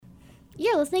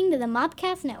You're listening to the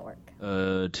Mopcast Network.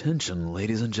 Attention,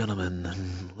 ladies and gentlemen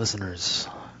and listeners.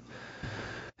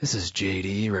 This is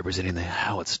JD representing the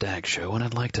How It Stacks show, and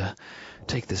I'd like to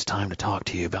take this time to talk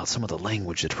to you about some of the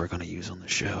language that we're going to use on the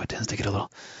show. It tends to get a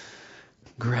little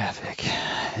graphic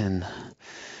and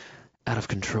out of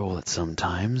control at some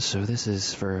times, so this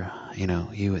is for,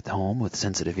 you at home with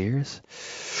sensitive ears.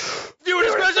 Viewer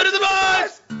discretion is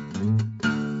advised!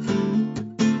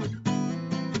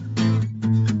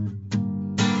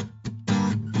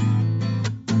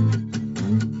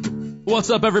 What's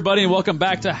up, everybody, and welcome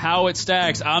back to How It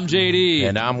Stacks. I'm JD.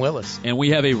 And I'm Willis. And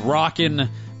we have a rockin',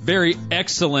 very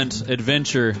excellent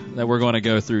adventure that we're going to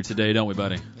go through today, don't we,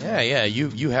 buddy? Yeah.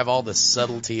 You have all the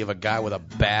subtlety of a guy with a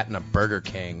bat and a Burger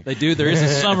King. They do. There is a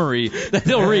summary that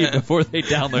they'll read before they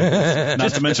download this.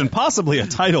 Not to mention possibly a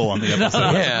title on the episode.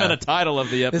 Not a title of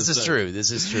the episode.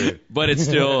 This is true. But it's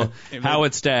still How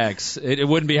It Stacks. It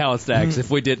wouldn't be How It Stacks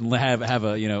if we didn't have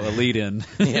a lead-in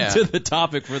to the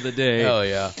topic for the day. Oh,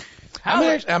 yeah.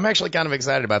 I'm actually kind of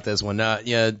excited about this one.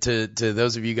 To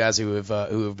those of you guys who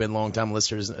have been longtime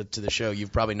listeners to the show,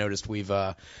 you've probably noticed we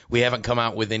haven't come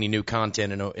out with any new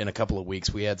content in a couple of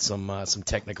weeks. We had some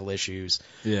technical issues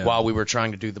while we were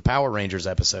trying to do the Power Rangers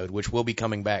episode, which will be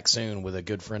coming back soon with a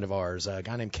good friend of ours, a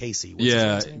guy named Casey.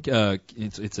 It's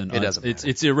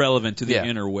irrelevant to the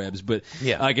interwebs, but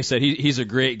like I said, he's a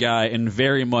great guy and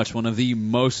very much one of the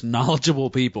most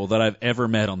knowledgeable people that I've ever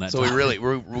met on that. So topic.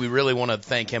 we really want to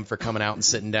thank him for coming out and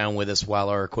sitting down with us while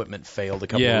our equipment failed a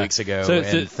couple of weeks ago,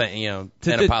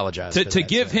 and apologize to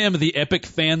give him the epic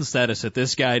fan status that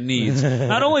this guy needs.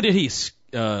 Not only did he,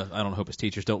 I don't hope his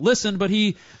teachers don't listen, but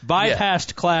he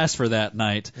bypassed class for that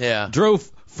night. Yeah, drove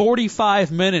 45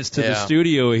 minutes to the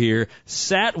studio here,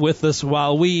 sat with us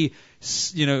while we,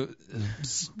 scurried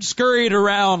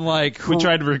around like we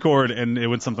tried to record, and it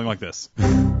went something like this.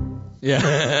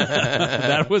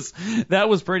 Yeah, that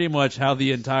was pretty much how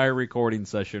the entire recording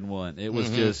session went. It was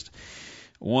just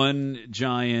one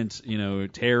giant,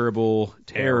 terrible.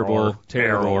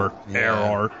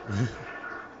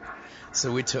 So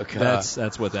we took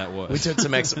that's what that was. We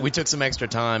took some extra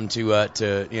time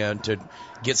to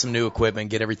get some new equipment,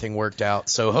 get everything worked out.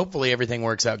 So hopefully everything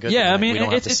works out good. Yeah,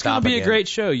 tonight. It's going to be a great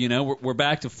show. We're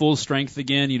back to full strength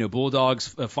again. Bulldog's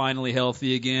finally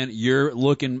healthy again. You're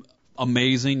looking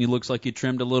amazing. You looks like you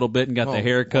trimmed a little bit and got the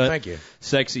haircut. Well, thank you.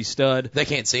 Sexy stud. They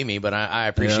can't see me, but I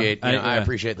appreciate I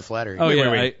appreciate the flattery. Oh,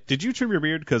 wait. Did you trim your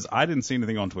beard? Because I didn't see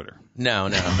anything on Twitter. No.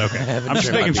 Okay. I'm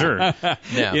just making sure. No.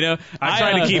 I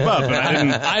tried to keep up, but I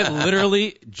didn't. I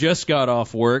literally just got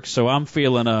off work, so I'm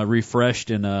feeling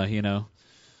refreshed and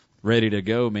ready to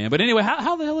go, man. But anyway,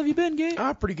 how the hell have you been, Gabe?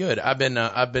 Pretty good. I've been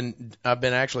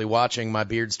actually watching my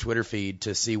beard's Twitter feed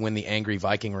to see when the angry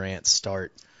Viking rants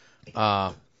start.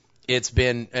 It's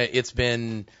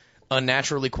been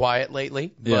unnaturally quiet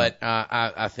lately, but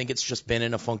I think it's just been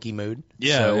in a funky mood.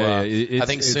 I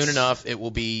think soon enough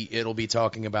it'll be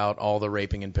talking about all the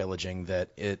raping and pillaging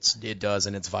that it does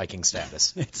in its Viking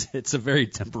status. It's a very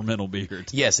temperamental beard.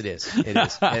 Yes, it is. It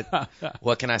is.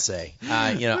 What can I say?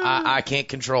 I can't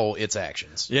control its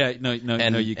actions. Yeah, no,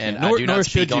 you can't. And I do not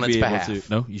speak on its behalf.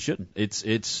 No, you shouldn't.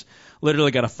 It's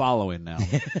literally got a following now.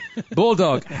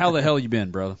 Bulldog, how the hell you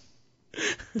been, brother?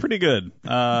 Pretty good.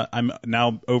 I'm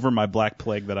now over my black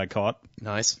plague that I caught.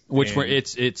 Nice. We're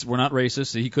not racist.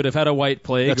 So he could have had a white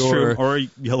plague, That's true. Or a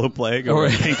yellow plague, or a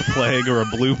pink plague, or a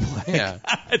blue plague. Yeah,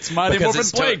 it's Mighty Morphin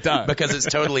Plague time. Because it's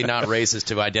totally not racist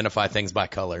to identify things by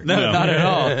color. No. Not at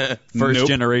all. First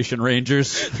generation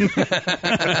Rangers.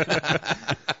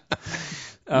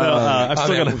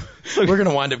 We're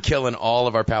gonna wind up killing all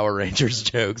of our Power Rangers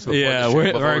jokes.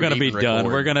 We're gonna be done.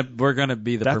 We're gonna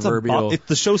be the proverbial. If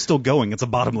the show's still going, it's a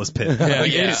bottomless pit.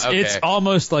 It's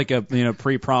almost like a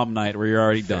pre-prom night where you're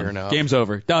already done. Enough. Game's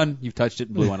over. Done. You've touched it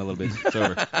and blew on a little bit. It's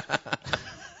over.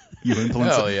 You and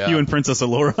Princess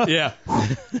Allura. Yeah.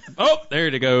 Oh, there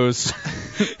it goes.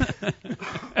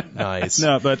 Nice.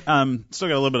 No, but still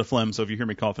got a little bit of phlegm, so if you hear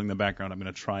me coughing in the background, I'm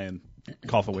going to try and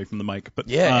cough away from the mic.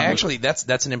 But actually,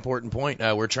 that's an important point.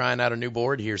 We're trying out a new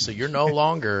board here, so you're no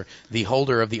longer the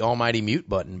holder of the almighty mute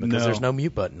button because there's no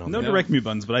mute button on there. No direct mute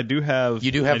buttons, but I do have.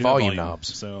 You do have volume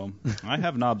knobs, so I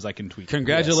have knobs I can tweak.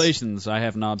 Congratulations, I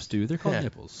have knobs too. They're called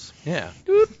nipples. Yeah.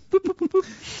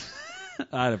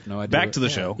 I have no idea. Back to the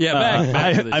show. Yeah,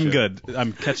 back to the show. I'm good.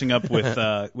 I'm catching up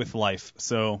with life,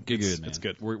 so good, man. It's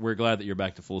good. We're glad that you're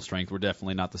back to full strength. We're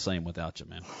definitely not the same without you,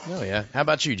 man. Oh yeah. How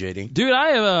about you, JD? Dude,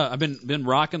 I've been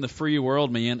rocking the free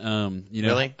world, man.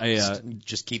 Really?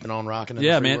 Just keeping on rocking.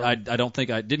 Yeah, man. I don't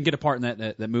think I didn't get a part in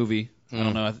that movie. I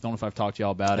don't know if I've talked to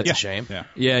y'all about it. That's a shame.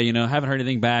 Yeah. Yeah, haven't heard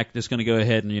anything back. Just going to go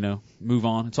ahead and, move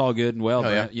on. It's all good and well.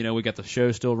 Oh, but, we got the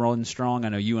show still rolling strong. I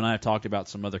know you and I have talked about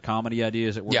some other comedy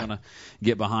ideas that we're going to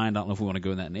get behind. I don't know if we want to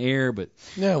go in that in the air, but.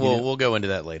 Yeah, we'll go into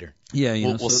that later. Yeah,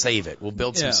 we'll save it. We'll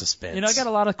build some suspense. I got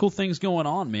a lot of cool things going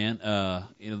on, man.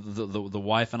 The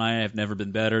wife and I have never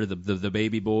been better. The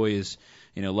baby boy is,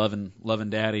 loving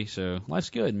daddy. So life's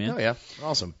good, man. Oh yeah,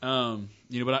 awesome.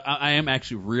 But I am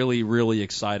actually really, really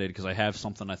excited because I have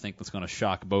something I think that's going to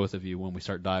shock both of you when we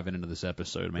start diving into this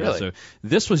episode, man. Really? So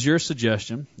this was your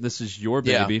suggestion. This is your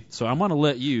baby. Yeah. So I'm going to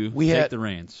let you take the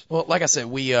reins. Well, like I said,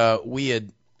 we had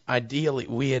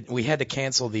to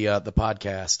cancel the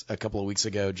podcast a couple of weeks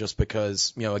ago just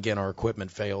because again our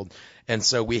equipment failed, and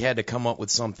so we had to come up with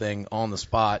something on the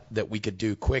spot that we could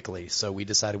do quickly. So we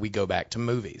decided we'd go back to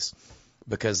movies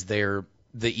because they're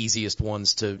the easiest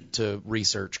ones to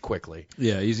research quickly.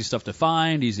 Yeah, easy stuff to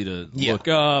find, easy to look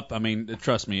up. I mean,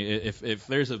 trust me, if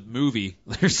there's a movie,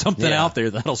 there's something out there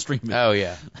that'll stream it. Oh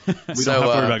yeah. We don't have to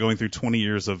worry about going through 20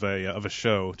 years of a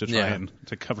show to try and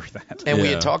to cover that. And we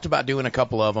had talked about doing a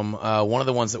couple of them. One of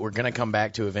the ones that we're going to come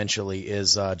back to eventually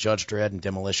is Judge Dredd and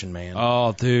Demolition Man.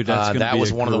 Oh, dude, that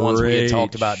was one of the ones we had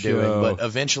talked about show. doing. But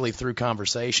eventually, through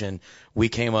conversation, we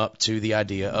came up to the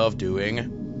idea of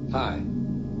doing. Hi.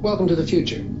 Welcome to the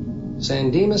future. San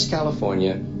Dimas,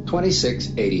 California,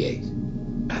 2688.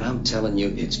 And I'm telling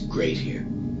you, it's great here.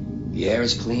 The air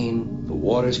is clean, the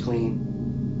water's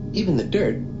clean, even the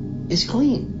dirt is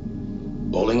clean.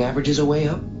 Bowling averages are way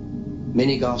up,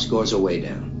 mini golf scores are way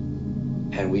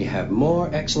down. And we have more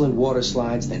excellent water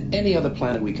slides than any other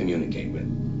planet we communicate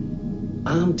with.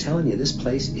 I'm telling you, this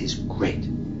place is great.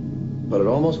 But it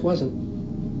almost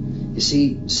wasn't. You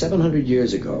see, 700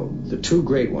 years ago, the two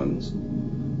great ones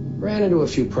ran into a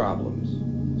few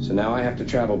problems, so now I have to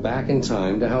travel back in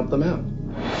time to help them out.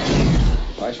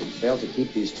 If I should fail to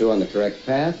keep these two on the correct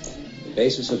path, the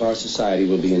basis of our society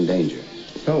will be in danger.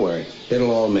 Don't worry,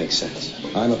 it'll all make sense.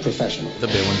 I'm a professional. The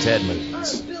Bill and Ted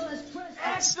movies.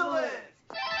 Excellent!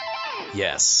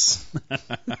 Yes.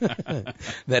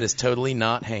 That is totally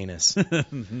not heinous.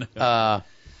 No.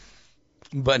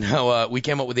 But no, we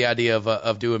came up with the idea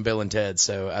of doing Bill and Ted,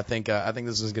 so I think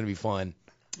this is going to be fun.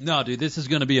 No, dude, this is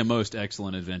going to be a most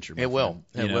excellent adventure. It will.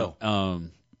 It will.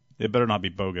 It better not be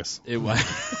bogus.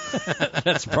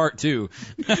 That's part 2.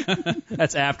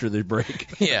 That's after the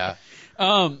break. Yeah.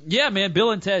 Yeah, man,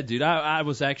 Bill and Ted, dude. I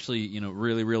was actually,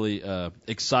 really, really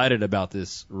excited about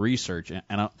this research,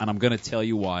 and I'm going to tell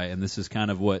you why. And this is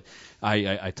kind of what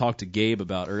I talked to Gabe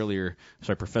about earlier.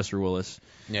 Sorry, Professor Willis.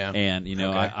 Yeah. And okay.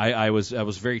 I was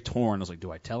very torn. I was like,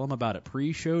 do I tell him about it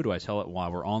pre-show? Do I tell it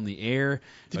while we're on the air?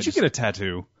 Did you get a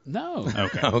tattoo? No.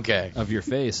 Okay. Okay. Of your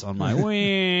face on my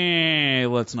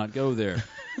wing. Let's not go there.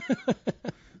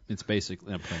 It's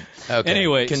basically. Okay.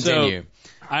 Anyway, continue. So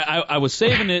I was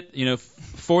saving it,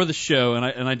 for the show,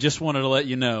 and I just wanted to let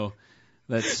you know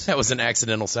that was an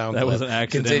accidental sound. That clip. was an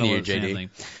accidental Continue, JD. thing.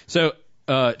 So,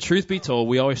 truth be told,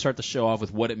 we always start the show off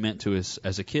with what it meant to us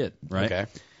as a kid, right? Okay.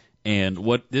 And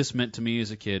what this meant to me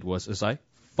as a kid was I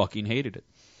fucking hated it.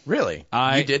 Really?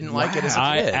 You didn't like it as a kid?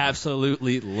 I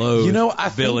absolutely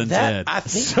loathed Bill and Ted I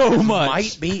think so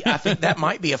much. I think that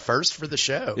might be a first for the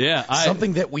show. Yeah.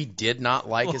 Something that we did not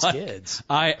like as kids.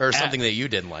 Or something that you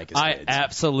didn't like as kids. I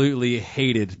absolutely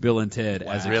hated Bill and Ted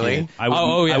as a Really? kid. I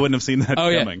wouldn't have seen that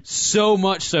coming. Yeah. So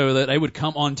much so that they would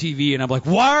come on TV and I'm like,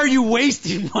 why are you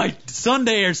wasting my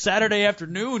Sunday or Saturday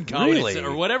afternoon comedy Really?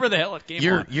 or whatever the hell it came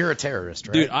on? You're a terrorist,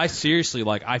 right? Dude, I seriously,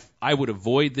 I would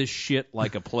avoid this shit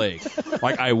like a plague.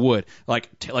 I would.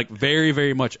 Very,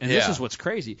 very much. And this is what's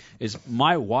crazy, is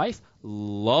my wife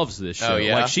loves this show. Oh,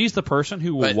 yeah? She's the person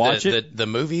who will watch it. The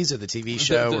movies or the TV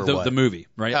show or what? The movie,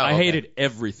 right? Oh, I okay. hated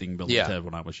everything Bill and Ted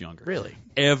when I was younger. Really?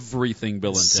 Everything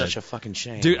Bill and Ted. Such a fucking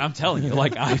shame. Dude, I'm telling you,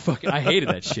 I hated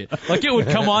that shit. It would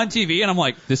come on TV and I'm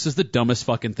like, this is the dumbest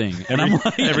fucking thing. And I'm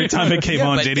like, Every time it came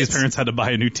on, but JD's parents had to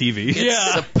buy a new TV.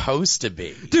 It's supposed to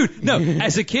be. Dude, no,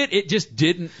 as a kid, it just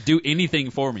didn't do anything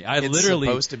for me. It's literally,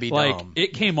 supposed to be dumb.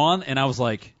 it came on and I was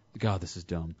like, God, this is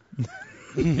dumb.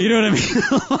 You know what I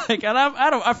mean? And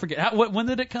I forget. When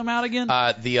did it come out again?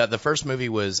 The first movie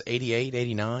was 88,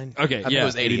 89. Okay, I think it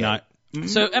was 89.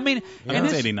 So, I mean, It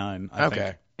was 89, I think.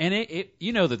 Okay. And it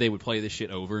that they would play this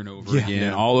shit over and over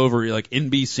again, all over.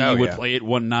 NBC would play it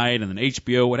one night, and then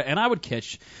HBO would, and I would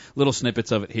catch little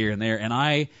snippets of it here and there, and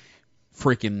I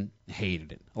freaking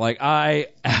hated it. I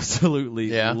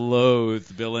absolutely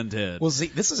loathed Bill and Ted. Well, see,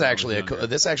 this is actually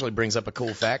this actually brings up a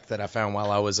cool fact that I found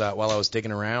while I was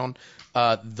digging around.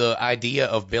 The idea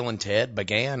of Bill and Ted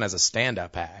began as a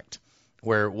stand-up act.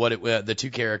 where the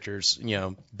two characters,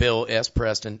 Bill S.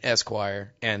 Preston,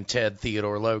 Esquire, and Ted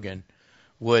Theodore Logan,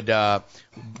 would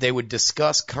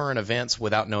discuss current events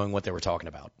without knowing what they were talking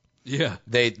about. Yeah.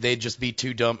 They'd just be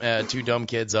two dumb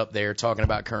kids up there talking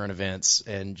about current events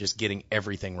and just getting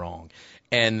everything wrong.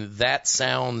 And that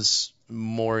sounds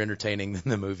more entertaining than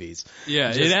the movies.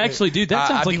 Yeah, it actually, dude, that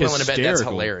sounds like hysterical. I'd be willing to bet that's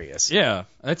hilarious. Yeah,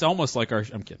 that's almost like our.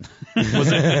 I'm kidding.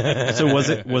 Was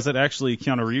it actually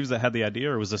Keanu Reeves that had the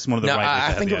idea, or was this one of the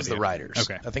writers? I think it was the the writers.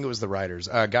 Okay, I think it was the writers.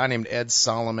 A guy named Ed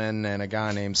Solomon and a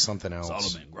guy named something else.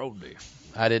 Solomon Grundy.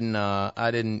 I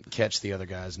didn't catch the other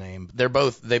guy's name. They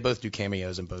both do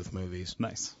cameos in both movies.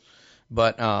 Nice.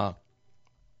 But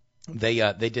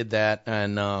they did that,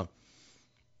 and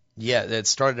it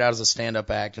started out as a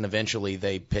stand-up act, and eventually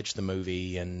they pitched the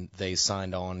movie and they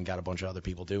signed on and got a bunch of other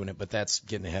people doing it. But that's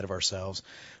getting ahead of ourselves.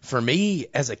 For me,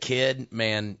 as a kid,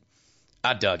 man,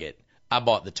 I dug it. I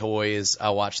bought the toys. I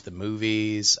watched the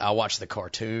movies. I watched the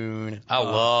cartoon. I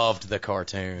loved the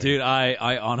cartoon. Dude,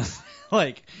 I honestly,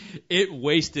 it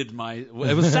wasted my. It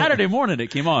was Saturday morning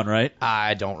it came on, right?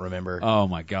 I don't remember. Oh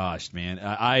my gosh, man!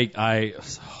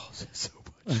 So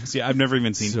much. See, I've never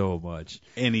even seen so much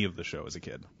any of the show as a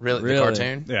kid. Really? The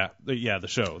cartoon? Yeah, the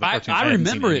show. The cartoon. I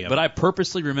remember it, but I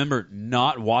purposely remember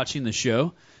not watching the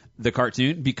show, the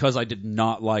cartoon, because I did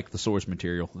not like the source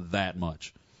material that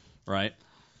much, right?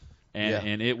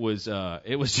 And it was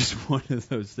just one of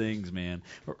those things, man,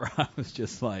 where I was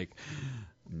just like,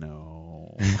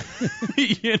 no. I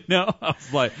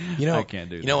was like, I can't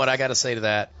do that. You know what I got to say to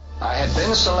that? I had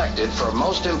been selected for a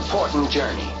most important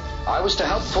journey. I was to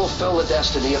help fulfill the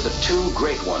destiny of the two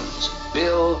great ones,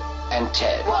 Bill and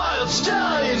Ted. Wild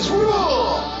stallions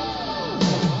rule!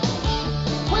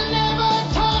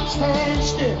 Whenever time stands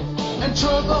still and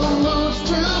trouble moves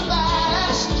too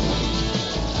fast,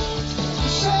 to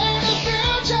save the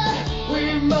future,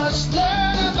 we must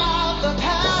learn about the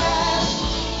past.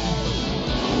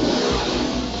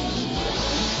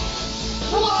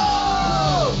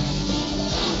 Whoa!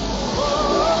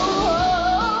 Whoa!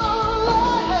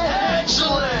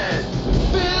 Excellent!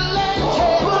 Bill and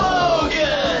Ted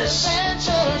Bogus!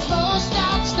 Adventures most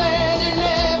outstanding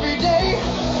every day.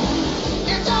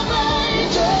 It's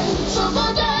outrageous, so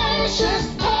bodacious,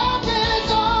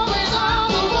 happens always on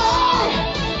the way.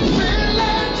 Bill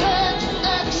and Ted's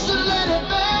excellent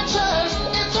adventures.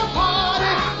 It's a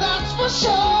party, that's for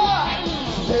sure.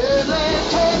 Bill and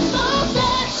Ted's most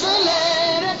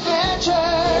excellent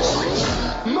adventures.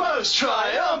 Most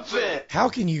triumphant. How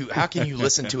can you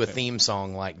listen to a theme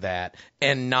song like that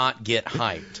and not get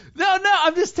hyped? No,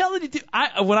 I'm just telling you, dude.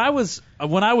 When I was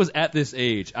at this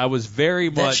age, I was very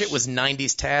much. That shit was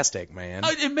 90s-tastic, man.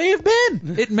 It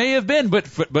may have been, but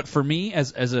for me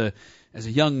as a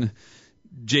young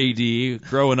JD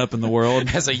growing up in the world,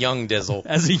 as a young Dizzle,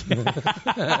 as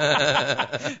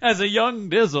a young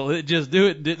Dizzle,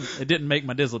 it didn't make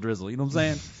my Dizzle drizzle. You know what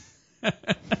I'm saying?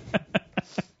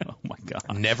 Oh my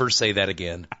God! Never say that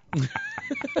again.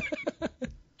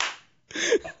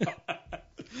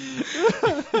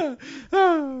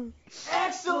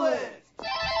 Excellent!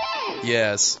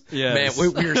 Yes. Man, we're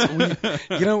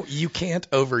you can't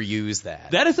overuse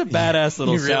that. That is a badass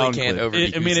little you really sound can't clip.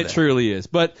 overuse I mean, that. it truly is.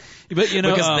 But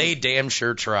because they damn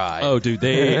sure try. Oh, dude,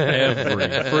 they every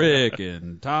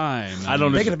frickin' time. I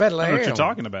don't know. Making a better I don't know what you're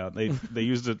talking about. They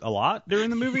used it a lot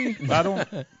during the movie. I don't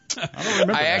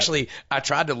remember. I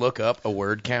tried to look up a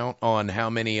word count on how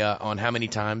many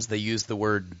times they used the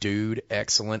word dude,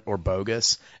 excellent, or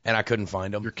bogus, and I couldn't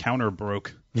find them. Your counter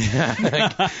broke.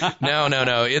 No.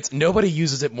 It's nobody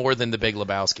uses it more than the Big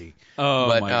Lebowski. Oh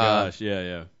my gosh,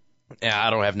 yeah. Yeah, I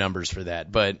don't have numbers for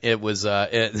that, but it was.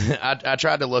 I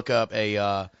tried to look up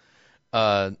a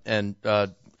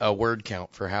word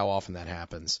count for how often that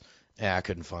happens. Yeah, I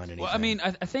couldn't find anything. Well, I mean,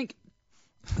 I think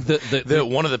the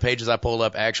one of the pages I pulled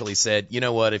up actually said, you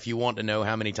know what? If you want to know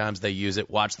how many times they use it,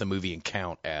 watch the movie and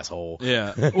count, asshole.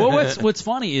 Yeah. Well, what's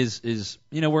funny is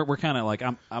we're kind of like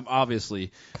I'm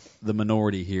obviously the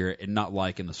minority here and not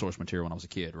liking the source material when I was a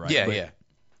kid, right? Yeah, but yeah.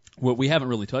 Well, we haven't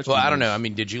really touched. Well, on I don't those. know. I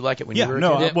mean, did you like it when Yeah, you were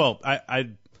no. a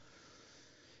kid?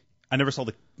 I never saw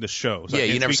the show. So Yeah, I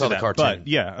can't you never speak saw to the that. cartoon. But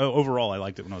yeah, overall, I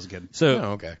liked it when I was a kid. So,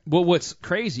 Oh, okay. Well, what's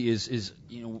crazy is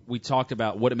we talked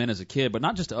about what it meant as a kid, but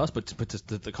not just to us, but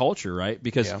to the culture, right?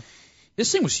 Because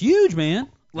this thing was huge, man.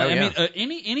 Like, Oh, I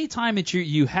mean, any time that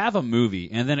you have a movie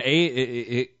and then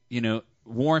it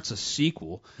warrants a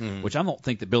sequel, which I don't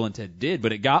think that Bill and Ted did,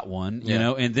 but it got one, you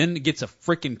know, and then it gets a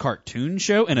freaking cartoon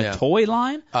show and a toy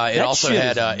line. It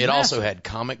also had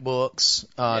comic books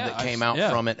that came out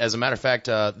from it. As a matter of fact,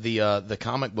 the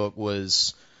comic book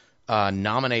was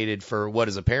nominated for what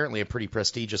is apparently a pretty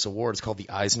prestigious award. It's called the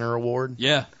Eisner Award.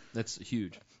 Yeah, that's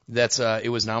huge. It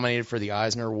was nominated for the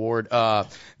Eisner Award. Have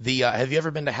you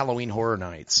ever been to Halloween Horror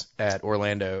Nights at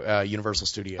Orlando Universal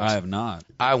Studios? I have not.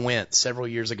 I went several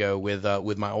years ago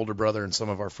with my older brother and some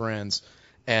of our friends,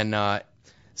 and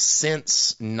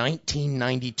since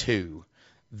 1992,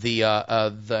 the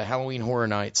Halloween Horror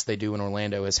Nights they do in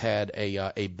Orlando has had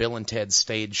a Bill and Ted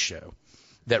stage show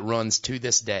that runs to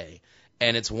this day,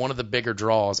 and it's one of the bigger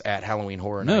draws at Halloween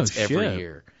Horror Nights every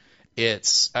year.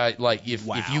 It's like if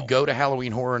you go to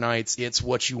Halloween Horror Nights, it's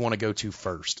what you want to go to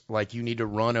first. Like you need to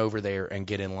run over there and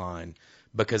get in line,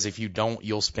 because if you don't,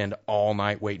 you'll spend all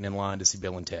night waiting in line to see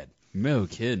Bill and Ted. No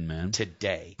kidding, man.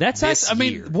 Today, I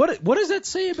mean, what does that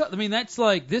say about? I mean, that's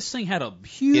like this thing had a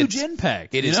huge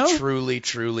impact. It is truly,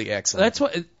 truly excellent.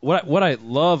 That's what I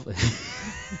love.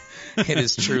 It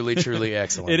is truly, truly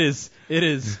excellent. It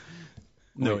is.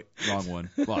 No, wait, wrong one.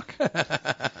 Fuck.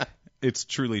 It's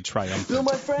truly triumphant. Bill,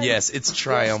 my friend. Yes, it's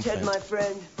triumphant. Ted, my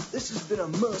friend. This has been a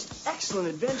most excellent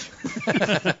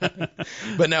adventure.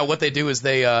 But now what they do is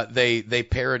they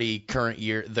parody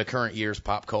the current year's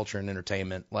pop culture and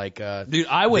entertainment. Like, dude,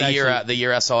 I would the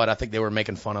year I saw it, I think they were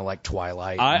making fun of like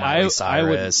Twilight, Miley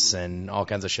Cyrus, and all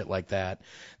kinds of shit like that.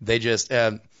 They just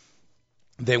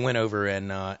they went over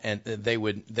and they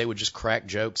would just crack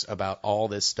jokes about all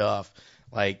this stuff.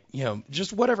 Like,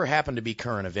 just whatever happened to be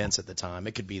current events at the time.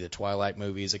 It could be the Twilight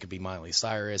movies. It could be Miley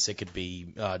Cyrus. It could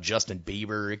be Justin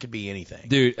Bieber. It could be anything.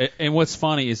 Dude, and what's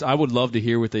funny is I would love to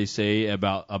hear what they say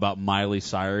about Miley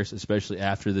Cyrus, especially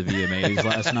after the VMAs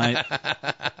last night.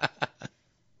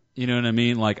 You know what I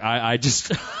mean? Like, I'm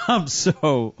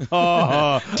so...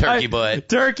 Turkey butt.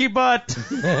 Turkey butt.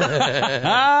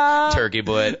 Turkey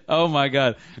butt. Oh, my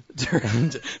God.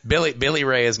 Billy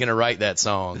Ray is going to write that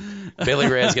song. Billy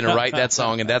Ray is going to write that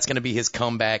song, and that's going to be his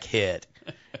comeback hit.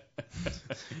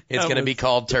 It's going to be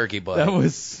called Turkey Butt. That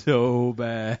was so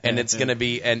bad. And it's going to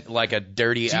be like a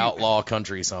dirty outlaw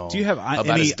country song. Do you have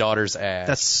about his daughter's ass?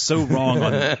 That's so wrong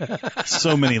on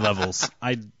so many levels.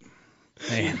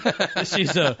 Man.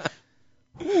 She's a...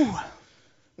 Whew.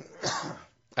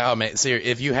 Oh man,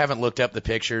 if you haven't looked up the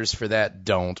pictures for that,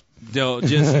 don't.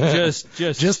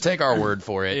 Just take our word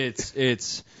for it.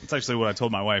 It's actually what I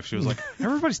told my wife. She was like,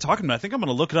 "Everybody's talking about it. I think I'm going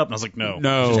to look it up." And I was like, "No,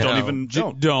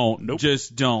 don't. Nope.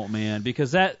 Just don't, man."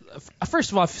 Because that,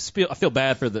 first of all, I feel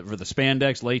bad for the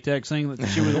spandex latex thing that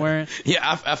she was wearing.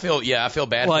 I feel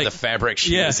bad for the fabric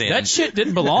she was in. That shit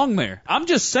didn't belong there. I'm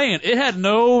just saying, it had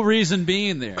no reason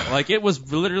being there. Like, it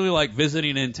was literally like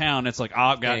visiting in town. It's like,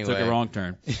 took a wrong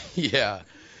turn. Yeah.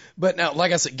 But now,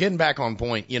 like I said, getting back on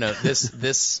point,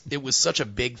 this it was such a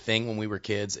big thing when we were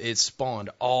kids. It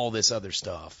spawned all this other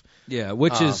stuff. Yeah,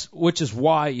 which is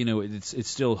why it's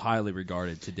still highly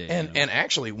regarded today. And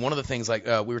actually, one of the things, like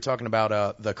we were talking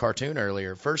about the cartoon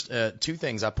earlier. First, two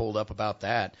things I pulled up about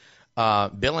that.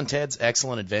 Bill and Ted's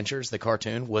Excellent Adventures, the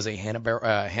cartoon, was a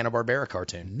Hanna-Barbera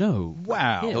cartoon. No.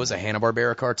 Wow. It was a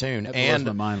Hanna-Barbera cartoon. That blows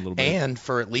my mind a little bit. And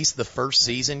for at least the first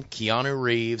season, Keanu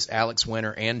Reeves, Alex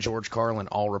Winter, and George Carlin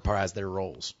all reprised their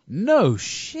roles. No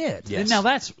shit. Yes. And now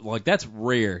that's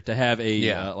rare to have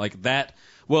like that.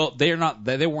 Well, they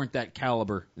weren't that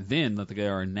caliber then that they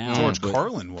are now. George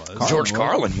Carlin was. George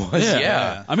Carlin was,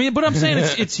 yeah. I mean, but I'm saying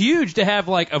it's huge to have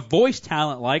like a voice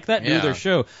talent like that do their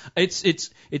show.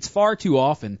 It's far too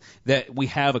often that we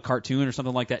have a cartoon or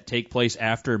something like that take place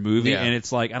after a movie, and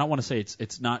it's like, I don't want to say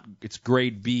it's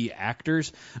grade B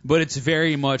actors, but it's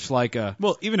very much like a.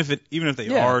 Well, even if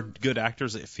they are good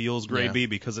actors, it feels grade B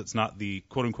because it's not the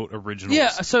quote unquote originals. Yeah.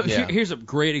 So here's a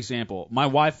great example. My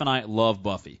wife and I love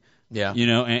Buffy. Yeah.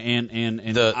 And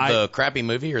the crappy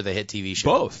movie or the hit TV show?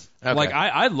 Both. Okay. Like,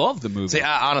 I love the movie. See,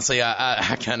 honestly,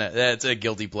 I kind of, that's a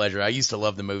guilty pleasure. I used to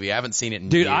love the movie. I haven't seen it in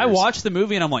years. Dude, I watched the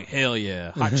movie and I'm like, hell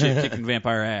yeah, hot chick kicking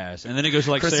vampire ass. And then it goes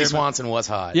to like Christy Swanson was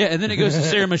hot. Yeah, and then it goes to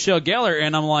Sarah Michelle Gellar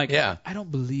and I'm like, I don't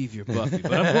believe you're Buffy,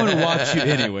 but I'm going to watch you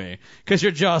anyway because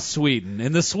you're Joss Whedon.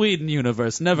 And the Sweden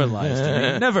universe never lies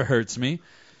to me, never hurts me.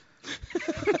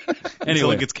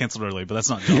 Anyway, it gets canceled early, but that's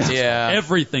not Jaws. Yeah,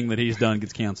 everything that he's done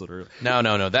gets canceled early.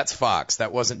 No, that's Fox.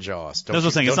 That wasn't Jaws. That's what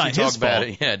I'm saying. It's not his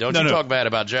fault. Don't you talk bad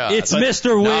about Jaws. It's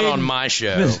Mr. Whedon. Not on my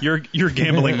show. You're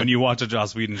gambling when you watch a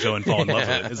Joss Whedon show and fall in love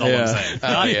with it. Is all I'm saying.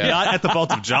 Not at the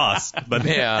fault of Joss, but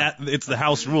it's the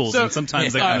house rules, and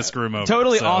sometimes they kind of screw him over.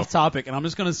 Totally off topic, and I'm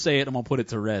just going to say it. I'm going to put it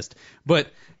to rest, but.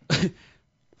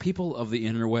 people of the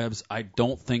interwebs, I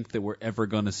don't think that we're ever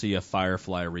going to see a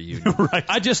Firefly reunion. Right.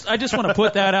 I just want to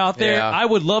put that out there. I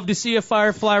would love to see a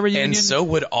Firefly reunion. And so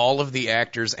would all of the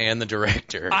actors and the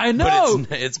director. I know.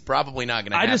 But it's probably not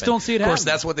going to happen. I just don't see it happening. Of course,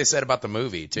 that's what they said about the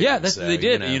movie, too. Yeah, they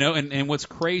did. And what's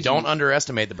crazy. Don't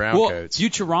underestimate the browncoats.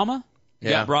 Futurama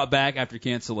got brought back after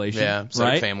cancellation. Yeah, so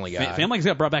right? Family Guy. Family Guy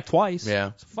got brought back twice.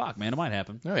 Yeah. So fuck, man, it might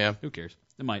happen. Oh, yeah. Who cares?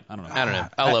 It might. I don't know. I don't know.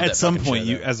 I love At that some fucking point,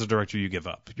 show, as a director, you give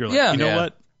up. You're like, you know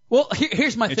what? Well,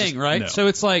 here's my thing, right? No. So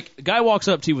it's like a guy walks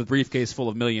up to you with a briefcase full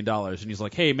of $1 million, and he's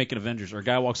like, "Hey, make an Avengers." Or a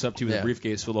guy walks up to you with a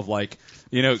briefcase full of gift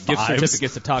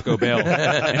certificates to Taco Bell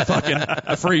and fucking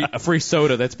a free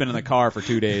soda that's been in the car for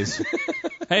 2 days.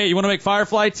 Hey, you want to make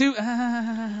Firefly too?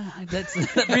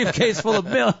 That briefcase full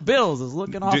of bills is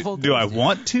looking awful. Do I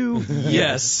want to?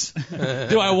 Yes.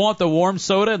 Do I want the warm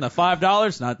soda and the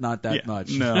 $5? Not that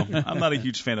much. No, I'm not a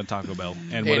huge fan of Taco Bell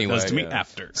and what it does to me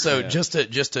after. So just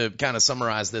to kind of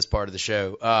summarize this part of the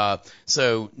show,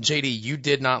 so JD, you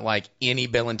did not like any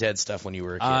Bill and Ted stuff when you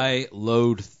were a kid. I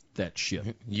loathed that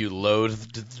shit. You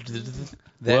loathed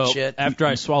that shit? After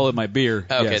I swallowed my beer.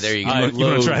 Okay, yes, there you go. You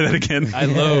want to try that again? I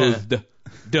loathed.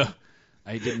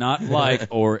 I did not like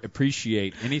or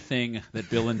appreciate anything that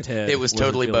Bill and Ted. It was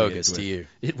totally bogus to you.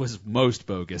 It was most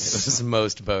bogus. It was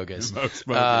most bogus. Most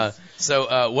bogus.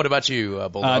 So what about you,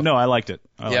 Bulldog? No, I liked it.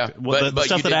 Liked it. Well, the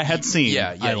stuff that I had seen,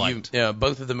 I liked.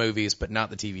 Both of the movies, but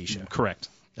not the TV show. Correct.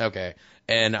 Okay.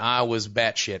 And I was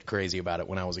batshit crazy about it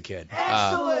when I was a kid.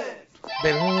 Excellent.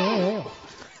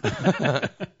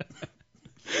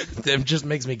 It just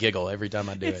makes me giggle every time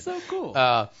I do it. It's so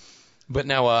cool. But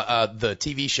now the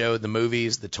TV show, the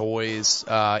movies, the toys,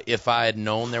 if I had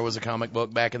known there was a comic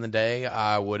book back in the day,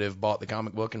 I would have bought the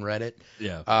comic book and read it.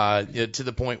 Yeah. To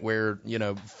the point where,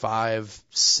 5,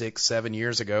 6, 7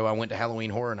 years ago, I went to Halloween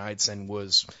Horror Nights and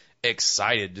was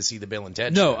excited to see the Bill and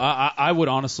Ted show. No, I would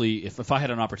honestly, if I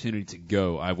had an opportunity to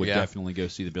go, I would definitely go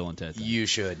see the Bill and Ted thing. You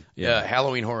should. Yeah.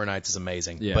 Halloween Horror Nights is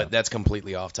amazing, but that's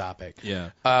completely off topic. Yeah.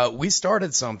 We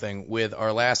started something with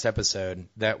our last episode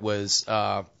that was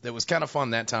kind of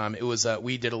fun that time. It was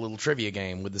we did a little trivia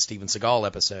game with the Steven Seagal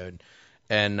episode,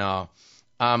 and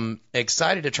I'm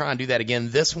excited to try and do that again.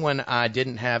 This one I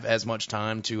didn't have as much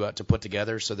time to put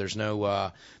together, so there's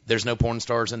no porn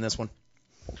stars in this one.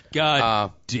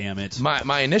 God damn it.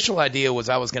 My initial idea was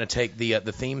I was going to take the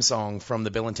theme song from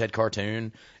the Bill and Ted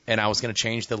cartoon, and I was going to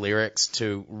change the lyrics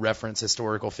to reference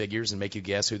historical figures and make you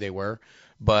guess who they were.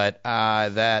 But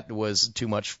that was too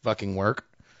much fucking work.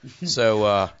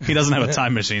 So he doesn't have a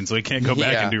time machine, so he can't go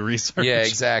back and do research. Yeah,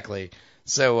 exactly.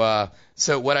 So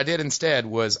what I did instead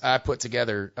was I put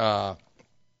together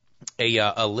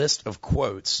a list of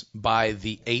quotes by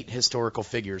the 8 historical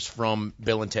figures from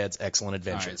Bill and Ted's Excellent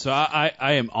Adventure. Right, so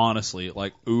I am honestly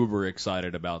uber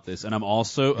excited about this, and I'm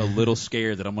also a little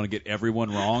scared that I'm going to get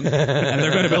everyone wrong, and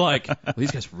they're going to be like, well,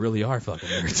 these guys really are fucking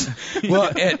nerds.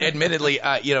 Well, admittedly,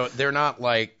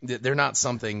 they're not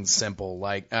something simple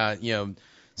like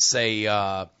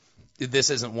say this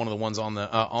isn't one of the ones on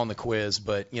the quiz,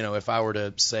 but if I were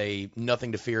to say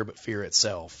Nothing to Fear but Fear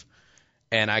Itself,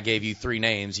 and I gave you 3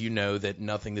 names, you know that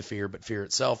Nothing to Fear but Fear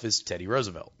Itself is Teddy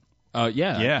Roosevelt.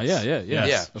 Yeah.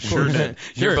 Of course.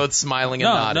 You're both smiling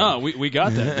and nodding. No, we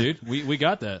got that, dude. We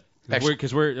got that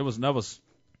because that was.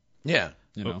 Yeah.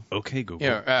 Okay, Google.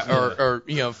 Or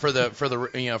for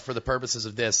the purposes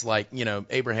of this,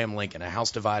 Abraham Lincoln, a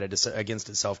house divided against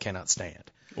itself cannot stand.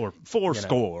 Or 4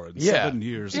 score and 7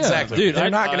 years. Exactly. Dude, they're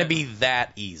not going to be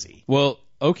that easy. Well,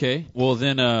 okay. Well,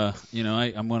 then, I'm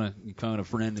going to kind of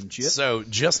friend and shit. So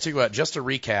just to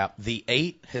recap, the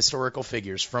 8 historical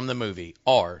figures from the movie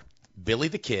are Billy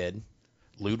the Kid,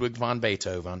 Ludwig von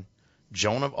Beethoven,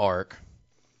 Joan of Arc,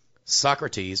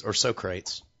 Socrates or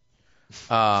Socrates,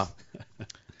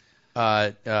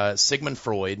 Sigmund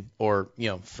Freud or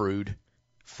Freud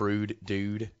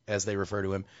dude as they refer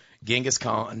to him, Genghis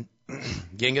Khan,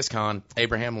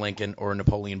 Abraham Lincoln, or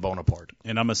Napoleon Bonaparte.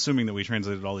 And I'm assuming that we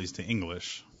translated all these to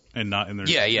English and not in their...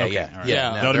 Yeah. Right.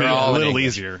 That would have been a little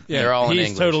easier. Yeah, they're all in he's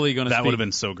English. Totally going to That would have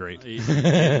been so great. No,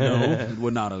 it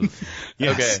would not have.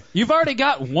 Yes. Okay. You've already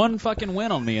got 1 fucking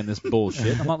win on me in this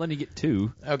bullshit. I'm not letting you get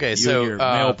 2. Okay, you so... and your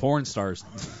male porn stars.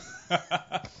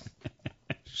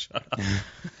 Shut up.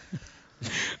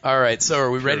 All right, so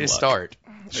are we ready to luck. start?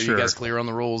 Are Sure. you guys clear on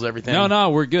the rules, everything? No,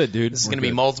 we're good, dude. This is going to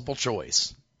be multiple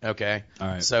choice. Okay. All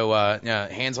right. So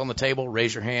hands on the table.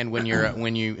 Raise your hand when you're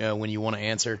when you want to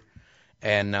answer,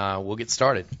 and we'll get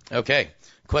started. Okay.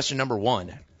 Question number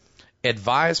 1: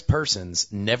 Advise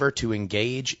persons never to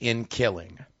engage in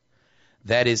killing.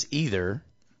 That is either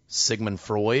Sigmund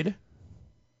Freud,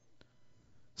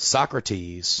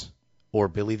 Socrates, or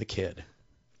Billy the Kid.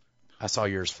 I saw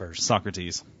yours first.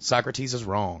 Socrates. Socrates is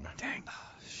wrong. Dang.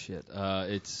 Shit.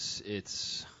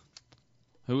 It's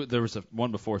who? There was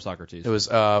one before Socrates. It was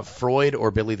Freud or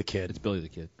Billy the Kid. It's Billy the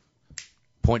Kid.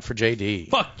 Point for JD.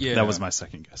 Fuck yeah. That was my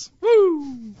second guess.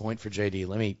 Woo! Point for JD.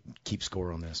 Let me keep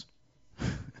score on this.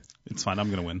 It's fine. I'm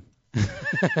going to win.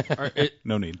 Right,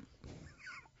 no need.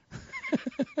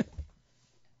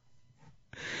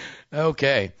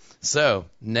 Okay. So,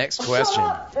 next question.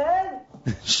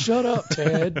 Shut up,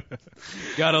 Ted.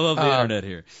 Gotta love the internet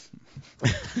here.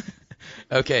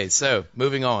 Okay, so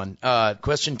moving on.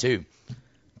 Question 2.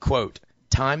 Quote,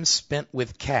 time spent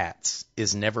with cats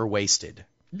is never wasted.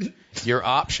 Your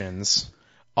options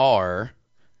are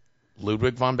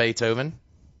Ludwig von Beethoven,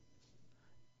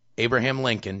 Abraham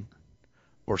Lincoln,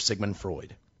 or Sigmund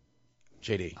Freud.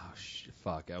 JD. Oh, shit.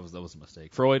 Fuck. That was a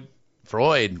mistake. Freud.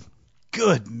 Freud.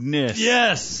 Goodness.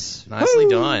 Yes. Nicely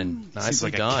done. Nicely Seems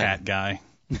like done. a cat guy.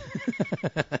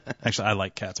 Actually, I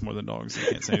like cats more than dogs.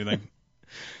 I can't say anything.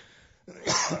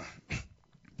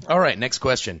 All right, next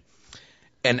question.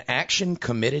 An action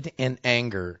committed in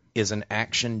anger is an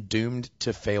action doomed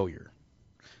to failure.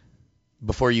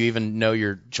 Before you even know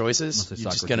your choices,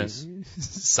 you're just going to...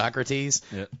 Socrates?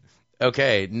 Yeah.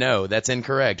 Okay, no, that's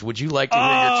incorrect. Would you like to hear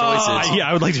your choices? Yeah,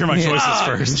 I would like to hear my choices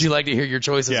first. Would you like to hear your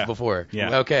choices Yeah. before?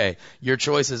 Yeah. Okay, your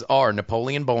choices are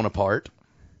Napoleon Bonaparte,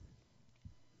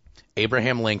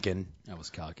 Abraham Lincoln, That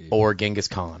was cocky. or Genghis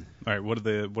Khan. All right, what's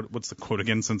the quote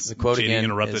again? Since the quote JD again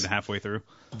interrupted is- halfway through.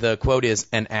 The quote is,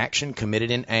 an action committed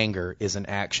in anger is an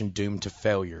action doomed to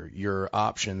failure. Your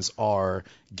options are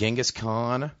Genghis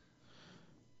Khan,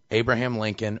 Abraham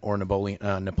Lincoln, or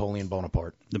Napoleon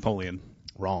Bonaparte. Napoleon.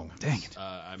 Wrong. Dang it.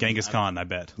 Genghis Khan, I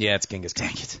bet. Yeah, it's Genghis Khan.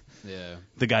 Dang it. Yeah.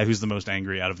 The guy who's the most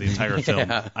angry out of the entire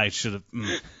film. I should have.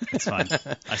 It's fine.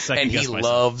 I second And he guessed myself.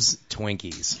 loves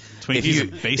Twinkies. Twinkies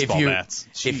and baseball bats.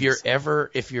 If you're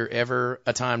Jeez. ever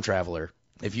a time traveler,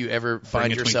 if you ever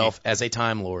find a yourself as a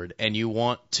Time Lord and you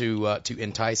want to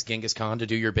entice Genghis Khan to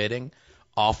do your bidding,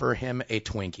 offer him a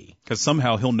Twinkie. Because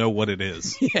somehow he'll know what it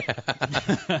is.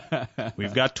 Yeah.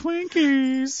 We've got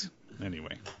Twinkies.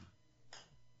 Anyway.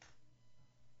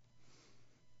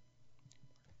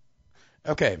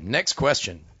 Okay, next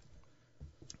question.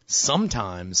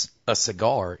 Sometimes a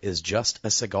cigar is just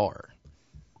a cigar.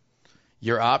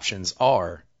 Your options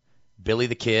are Billy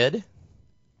the Kid,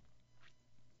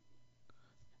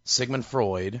 Sigmund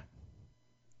Freud,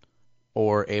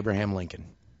 or Abraham Lincoln.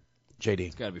 JD.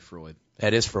 It's got to be Freud.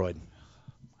 That is Freud.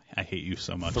 I hate you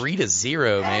so much.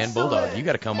 3-0, man. Bulldog, you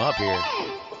got to come up here.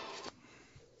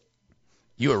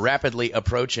 You are rapidly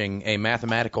approaching a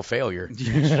mathematical failure.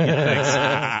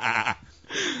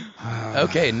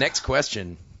 Okay, next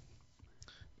question.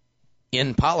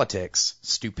 In politics,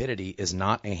 stupidity is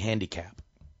not a handicap.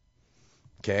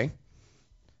 Okay?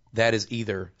 That is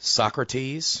either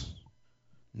Socrates,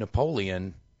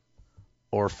 Napoleon,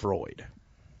 or Freud.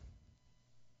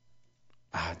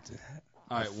 All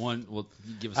right, one. Well,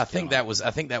 give us. I think that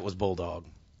was Bulldog.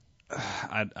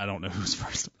 I don't know who's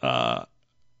first.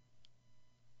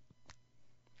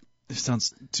 It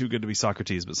sounds too good to be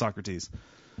Socrates, but Socrates.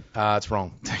 It's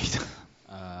wrong.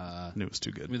 I knew it was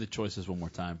too good. Give me the choices one more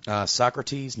time.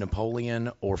 Socrates,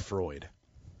 Napoleon, or Freud.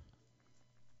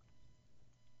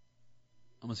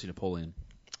 I'm gonna see Napoleon.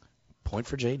 Point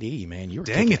for JD, man. You were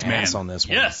Dang kicking it, man. ass on this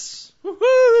one. Yes.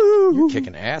 You're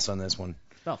kicking ass on this one.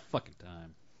 About fucking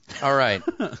time. All right.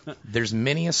 There's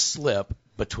many a slip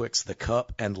betwixt the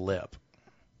cup and lip.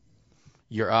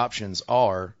 Your options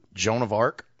are Joan of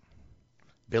Arc,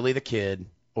 Billy the Kid,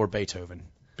 or Beethoven.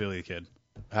 Billy the Kid.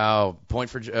 Oh, point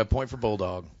for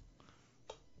Bulldog.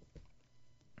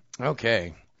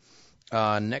 Okay.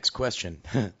 Next question.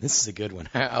 This is a good one.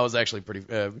 I was actually pretty.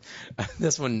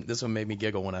 This one made me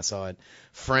giggle when I saw it.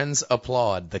 Friends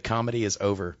applaud. The comedy is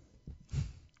over.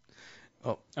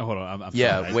 Oh, hold on. I'm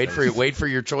Yeah, sorry. wait for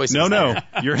your choices. No, there.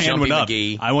 your hand Jumpy went up.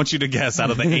 McGee. I want you to guess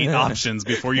out of the 8 options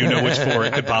before you know which 4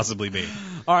 it could possibly be.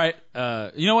 All right.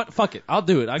 You know what? Fuck it. I'll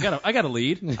do it. I got a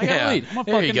lead. I got a lead. I'm gonna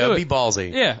There fucking you go. do Be it.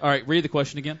 ballsy. Yeah. All right. Read the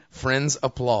question again. Friends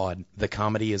applaud. The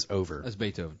comedy is over. That's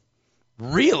Beethoven.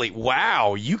 Really?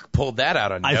 Wow. You pulled that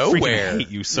out of I nowhere. freaking hate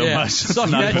you so Yeah. much. Suck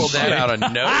It's not that even Pulled that funny. out of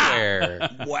nowhere.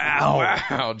 Wow.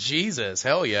 Wow. Jesus.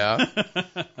 Hell yeah.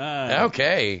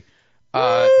 Okay.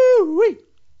 Jeez.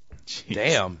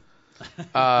 Damn.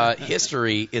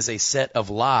 History is a set of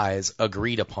lies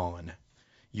agreed upon.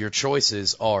 Your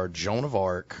choices are Joan of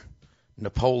Arc,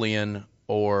 Napoleon,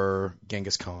 or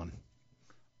Genghis Khan.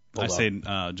 I say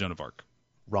Joan of Arc.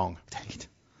 Wrong. Dang it.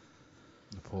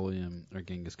 Napoleon or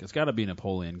Genghis Khan. It's got to be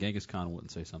Napoleon. Genghis Khan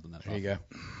wouldn't say something that. There you go.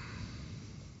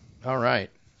 All right.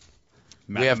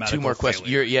 We have 2 more questions.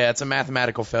 It's a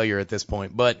mathematical failure at this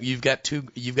point, but you've got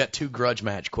two grudge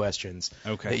match questions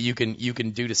that you can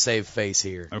do to save face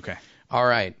here. Okay. All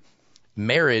right.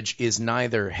 Marriage is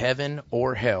neither heaven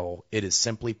or hell. It is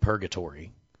simply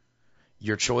purgatory.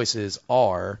 Your choices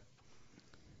are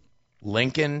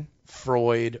Lincoln,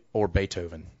 Freud, or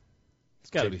Beethoven. It's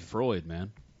got to be Freud,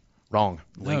 man. Wrong.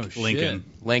 Lincoln.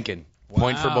 Lincoln. Wow.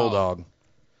 Point for Bulldog.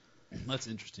 That's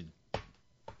interesting.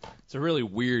 It's a really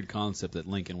weird concept that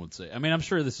Lincoln would say. I mean, I'm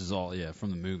sure this is all,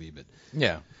 from the movie, but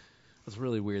it's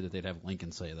really weird that they'd have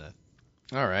Lincoln say that.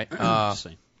 All right. Just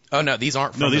saying. Oh, no, these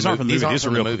aren't from these aren't from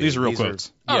the movie. These are real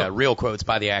quotes. Real quotes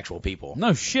by the actual people.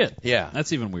 No shit. Yeah.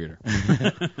 That's even weirder.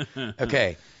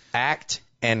 Okay. Act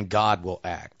and God will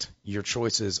act. Your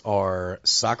choices are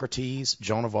Socrates,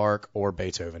 Joan of Arc, or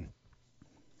Beethoven.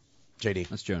 JD.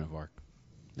 That's Joan of Arc.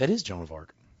 That is Joan of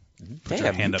Arc. Put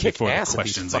your hand up before the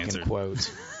question's answered. Quotes.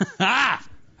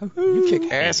 You kick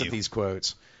ass at these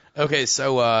quotes. Okay,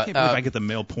 so I can't believe I get the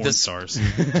male porn stars,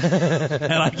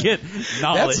 and I get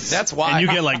knowledge. That's why. And you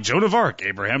get like Joan of Arc,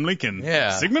 Abraham Lincoln,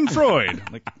 Sigmund Freud.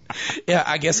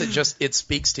 I guess it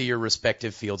speaks to your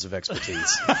respective fields of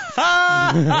expertise.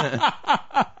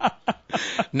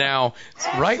 Now,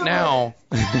 right now,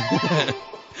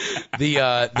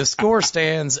 the score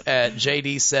stands at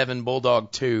JD 7,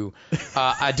 Bulldog 2.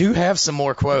 I do have some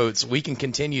more quotes. We can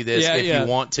continue this if you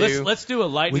want to. Let's do a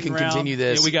lightning round. We can continue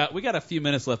this. Yeah, we got a few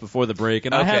minutes left before the break,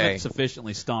 and I haven't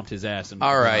sufficiently stomped his ass.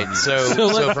 All right.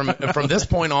 So from this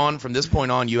point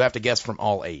on, you have to guess from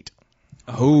all 8.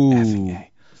 Oh,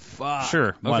 fuck.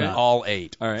 Sure. Why not? All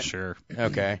 8. All right. Sure.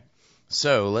 Okay.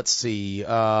 So let's see.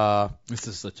 This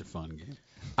is such a fun game.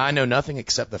 I know nothing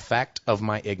except the fact of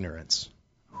my ignorance.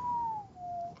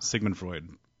 Sigmund Freud.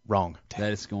 Wrong.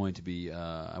 That is going to be,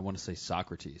 I want to say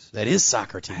Socrates. That is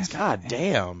Socrates. God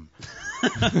damn.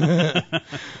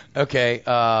 Okay.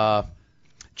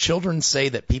 Children say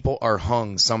that people are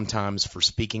hung sometimes for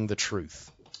speaking the truth.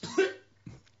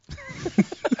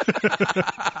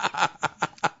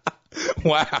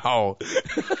 Wow.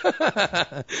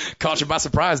 Caught you by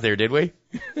surprise there, did we?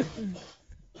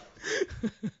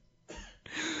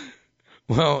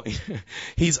 Well,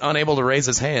 he's unable to raise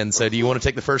his hand, so do you want to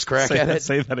take the first crack at it?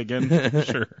 Say that again.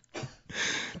 Sure.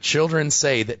 Children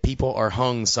say that people are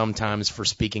hung sometimes for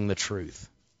speaking the truth.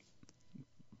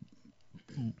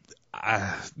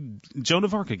 Joan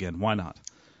of Arc again. Why not?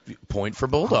 Point for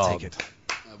Bulldog. I'll take it.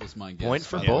 That was my guess. Point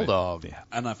for Bulldog. Yeah.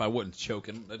 I don't know if I wasn't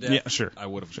choking to death. Yeah, sure. I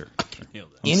would have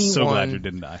nailed that. I'm so glad you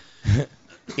didn't die.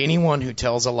 Anyone who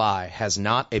tells a lie has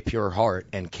not a pure heart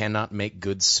and cannot make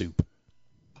good soup.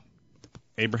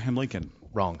 Abraham Lincoln.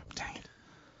 Wrong. Dang it.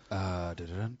 I'm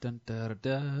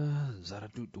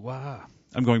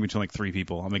going between like 3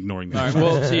 people. I'm ignoring them. All right,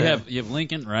 well, so you have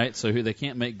Lincoln, right? So they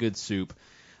can't make good soup.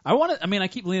 I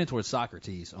keep leaning towards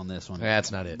Socrates on this one.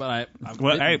 That's not it. But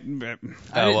my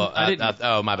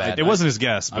bad. It wasn't his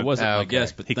guess. But, I wasn't my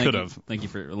guess, but he could have. Thank you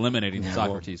for eliminating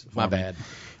Socrates. My bad.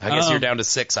 I guess you're down to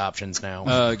 6 options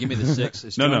now. Give me the 6.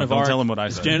 It's no, don't tell him what I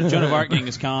said. Joan of Arc,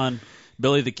 Genghis Khan,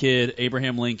 Billy the Kid,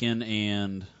 Abraham Lincoln,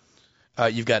 and...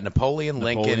 you've got Napoleon,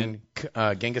 Lincoln,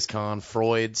 Genghis Khan,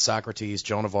 Freud, Socrates,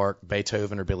 Joan of Arc,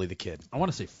 Beethoven, or Billy the Kid. I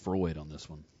want to say Freud on this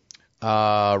one.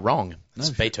 Wrong. It's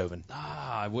Beethoven.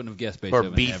 I wouldn't have guessed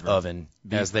Beethoven. Or Beef Oven,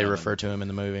 as they refer to him in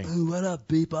the movie. Ooh, what up,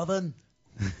 Beef Oven?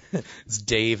 It's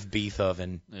Dave Beef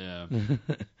Oven. Yeah.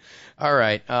 All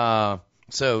right.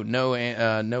 So no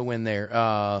win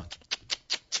there.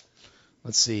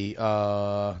 Let's see.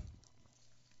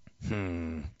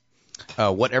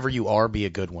 Whatever you are, be a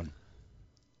good one.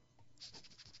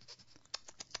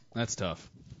 That's tough.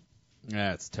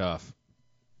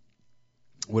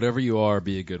 Whatever you are,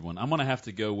 be a good one. I'm going to have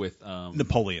to go with...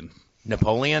 Napoleon.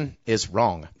 Napoleon is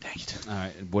wrong. Dang it. All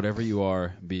right. Whatever you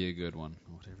are, be a good one.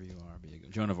 Whatever you are, be a good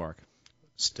one. Joan of Arc.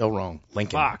 Still wrong.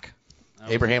 Lincoln. Fuck.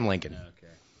 Abraham Lincoln.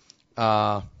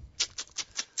 Okay.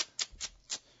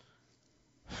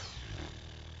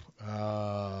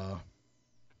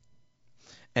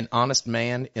 An honest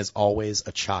man is always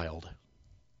a child.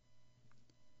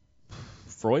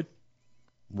 Freud?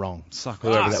 Wrong.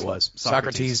 Socrates. Whoever that was.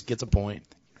 Socrates gets a point.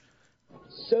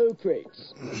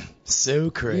 Socrates.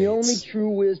 Socrates. The only true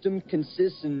wisdom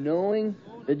consists in knowing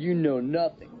that you know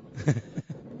nothing.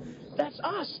 That's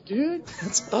us, dude.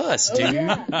 That's us, dude.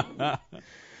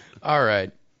 All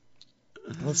right.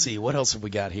 Let's see. What else have we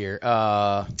got here?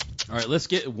 All right, let's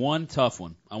get one tough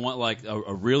one. I want like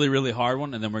a really, really hard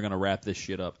one, and then we're going to wrap this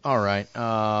shit up. All right.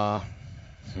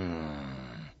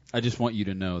 I just want you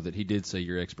to know that he did say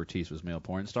your expertise was male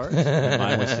porn stars, and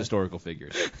mine was historical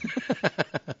figures.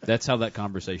 That's how that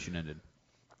conversation ended.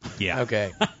 Yeah.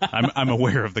 Okay. I'm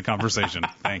aware of the conversation.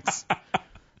 Thanks.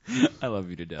 I love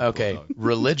you to death. Okay. Bulldog.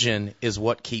 Religion is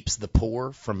what keeps the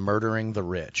poor from murdering the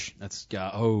rich. That's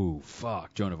got. Oh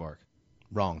fuck, Joan of Arc.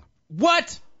 Wrong.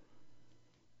 What?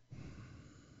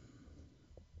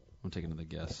 I'm taking another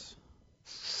guess.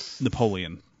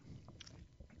 Napoleon.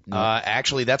 No.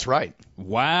 Actually, that's right.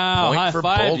 Wow. Point High for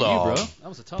five Bulldog. to you, bro. That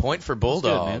was a tough Point one. for That was good,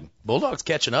 Bulldog. man. Bulldog's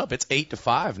catching up. It's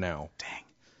 8-5 now. Dang.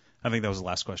 I think that was the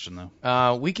last question,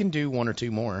 though. We can do one or two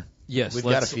more. Yes, We've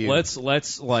got a few.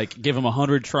 Let's like give him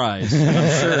 100 tries.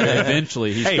 I'm sure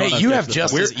eventually he's. Hey, you have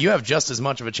just as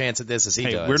much of a chance at this as he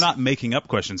Hey, does. we're not making up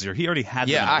questions here. He already had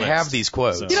them Yeah, in I the have list. these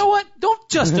quotes. So- You know what? Don't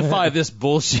justify this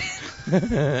bullshit.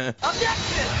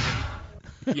 Objection!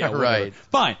 Yeah, whatever. Right.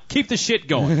 Fine. Keep the shit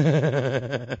going.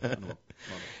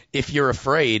 If you're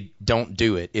afraid, don't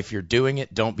do it. If you're doing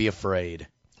it, don't be afraid.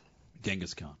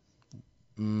 Genghis Khan.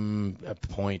 A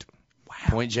point. Wow.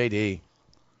 Point JD.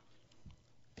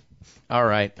 All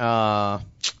right. I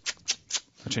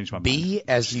changed my mind. Be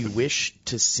as you wish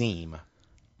to seem.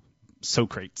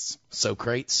 Socrates.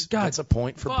 Socrates. God, That's a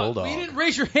point for Fuck, Bulldog. you didn't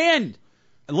raise your hand.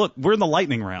 Look, we're in the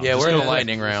lightning round. Yeah, we're in the Yeah,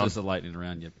 lightning This round. is the lightning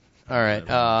round. Yep. All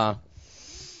right.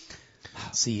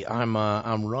 See, I'm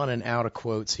running out of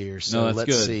quotes here, so No, that's let's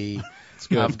good. see. It's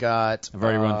good. I've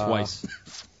already run uh, twice.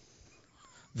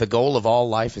 The goal of all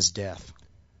life is death.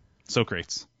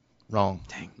 Socrates. Wrong.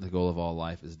 The goal of all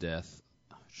life is death.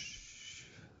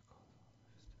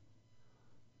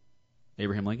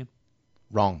 Abraham Lincoln.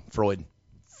 Wrong. Freud.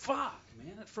 Fuck,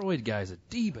 man, that Freud guy's a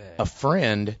d-bag. A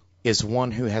friend is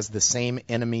one who has the same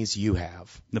enemies you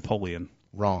have. Napoleon.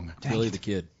 Wrong. Billy the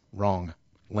Kid. Wrong.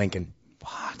 Lincoln.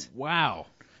 What? Wow.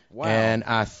 And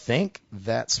I think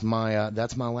that's my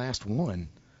last one.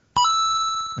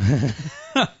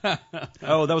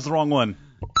 Oh, that was the wrong one.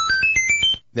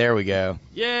 There we go.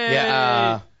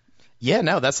 Yay! Yeah,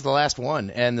 no, that's the last one,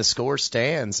 and the score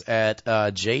stands at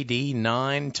JD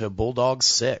 9 to Bulldog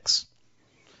 6.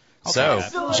 So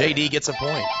JD gets a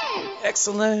point.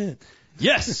 Excellent.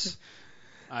 Yes.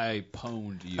 I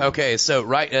pwned you. Okay, so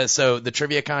so the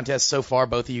trivia contest so far,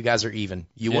 both of you guys are even.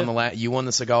 You won the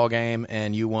Seagal game,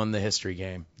 and you won the history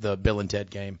game, the Bill and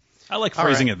Ted game. I like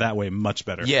phrasing it that way much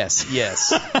better. Yes.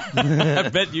 I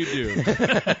bet you do.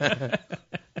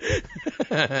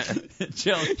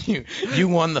 Joe, You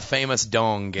won the famous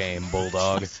dong game,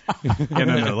 Bulldog. Yeah,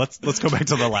 no. Let's go back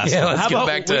to the last one. Let's go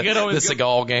back to the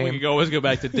Seagal game. We can always go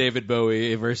back to David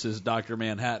Bowie versus Dr.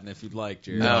 Manhattan if you'd like,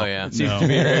 Jared. Oh, yeah. No.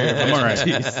 I'm all right.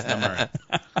 I'm all right.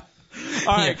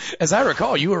 All right. As I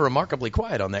recall, you were remarkably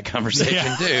quiet on that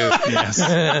conversation, too. Yes,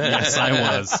 I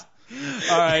was.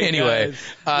 All right. Anyway,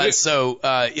 guys. so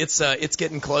it's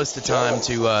getting close to time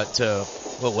to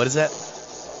what is that?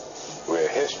 We're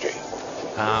history.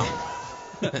 That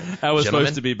was Gentlemen,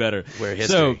 supposed to be better. we're history.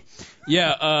 So,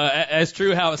 yeah, as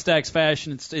true How It Stacks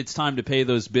fashion, it's time to pay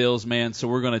those bills, man. So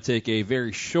we're going to take a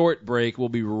very short break. We'll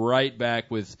be right back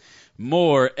with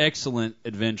more excellent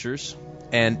adventures.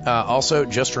 And also,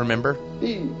 just remember,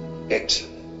 Be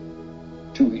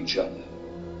excellent to each other.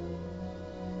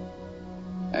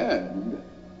 And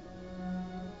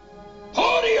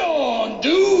party on,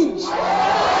 dudes!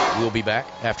 we'll be back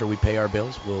after we pay our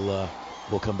bills.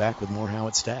 We'll come back with more How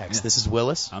It Stacks. Yeah. This is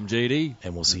Willis, I'm JD.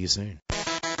 and we'll see you soon.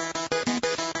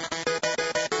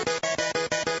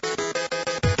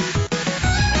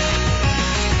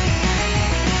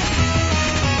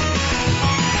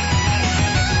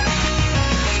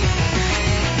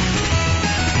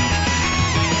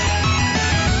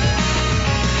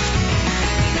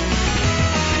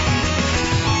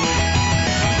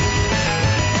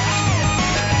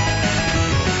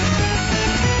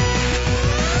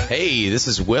 Hey, this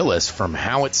is Willis from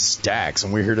How It Stacks,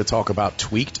 and we're here to talk about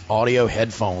tweaked audio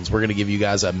headphones. We're going to give you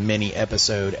guys a mini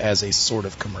episode as a sort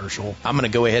of commercial. I'm going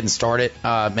to go ahead and start it.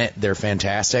 Man, they're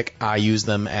fantastic. I use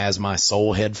them as my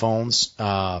sole headphones.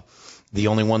 The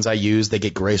only ones I use, they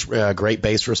get great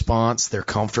bass response. They're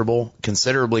comfortable,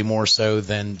 considerably more so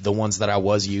than the ones that I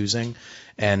was using.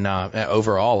 And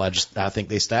overall, I think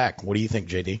they stack. What do you think,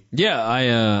 JD? Yeah,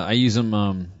 I use them,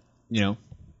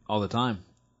 all the time.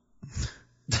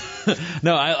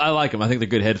 No, I like them. I think they're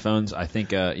good headphones. I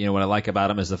think, what I like about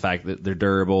them is the fact that they're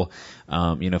durable.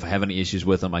 If I have any issues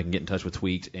with them, I can get in touch with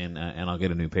Tweaked and I'll get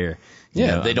a new pair.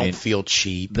 They don't feel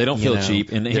cheap. They don't feel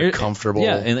cheap. And they're comfortable.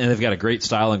 Yeah, and they've got a great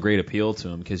style and great appeal to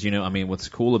them because, what's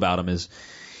cool about them is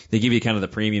they give you kind of the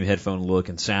premium headphone look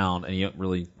and sound, and you don't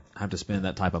really have to spend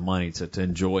that type of money to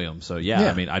enjoy them. So, I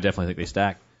definitely think they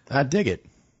stack. I dig it.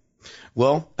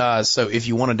 Well, so if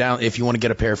you want to get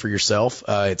a pair for yourself,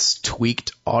 it's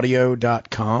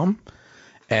tweakedaudio.com,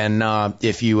 And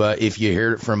if you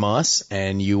hear it from us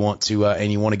and you want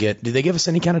to get, did they give us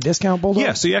any kind of discount, Bulldog?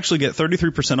 Yeah, so you actually get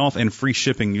 33% off and free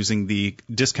shipping using the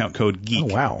discount code GEEK.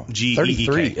 Oh, wow.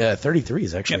 GEEK. 33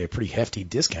 is actually a pretty hefty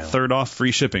discount. Third off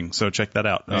free shipping, so check that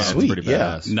out. Sweet, pretty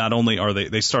badass. yeah. Not only are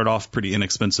they start off pretty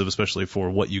inexpensive, especially for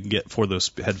what you can get for those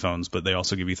headphones, but they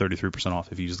also give you 33%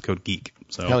 off if you use the code GEEK.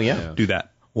 So Hell yeah. do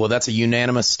that. Well, that's a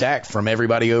unanimous stack from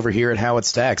everybody over here at How It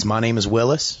Stacks. My name is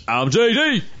Willis. I'm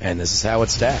JD. And this is How It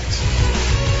Stacks.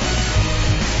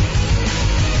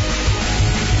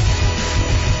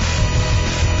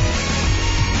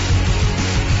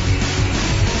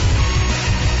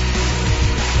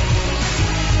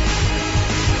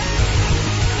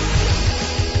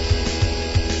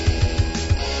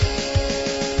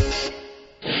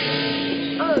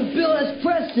 I'm Bill S.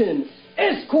 Preston,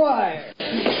 Esquire.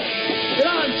 And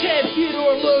I'm Chad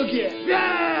Theodore Logan.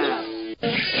 Yeah!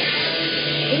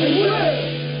 And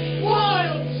we're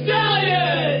Wild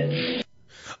Stallions!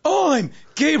 I'm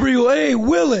Gabriel A.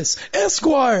 Willis,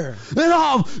 Esquire. And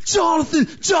I'm Jonathan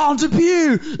John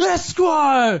Depew,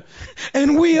 Esquire.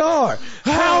 And we are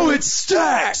How It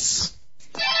Stacks.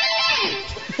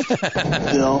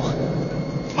 Bill,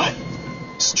 what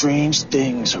strange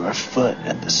things are afoot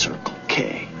at the Circle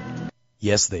K?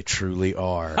 Yes, they truly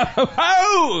are.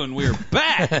 Oh, and we're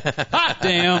back. Hot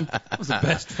damn. That was the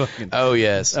best fucking. Oh,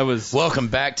 yes. That was. Welcome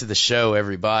back to the show,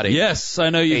 everybody. Yes,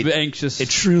 I know you've been anxious. A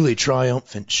truly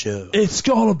triumphant show. It's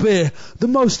gonna be the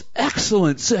most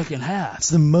excellent second half. It's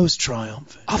the most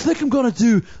triumphant. I think I'm gonna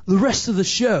do the rest of the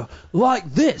show like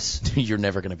this. You're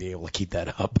never going to be able to keep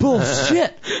that up.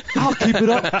 Bullshit. I'll keep it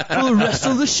up for the rest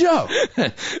of the show.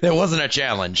 That wasn't a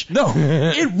challenge. No,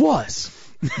 it was.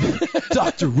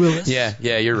 Dr. Willis. Yeah,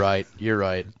 you're right. You're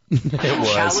right. It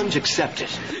was. Challenge accepted.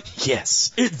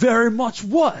 Yes. It very much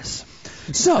was.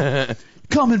 So,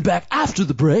 coming back after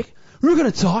the break, we're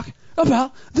going to talk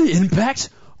about the impact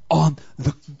on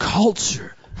the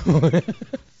culture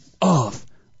of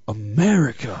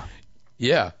America.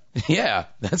 Yeah,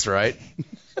 that's right.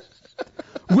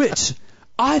 Which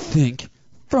I think,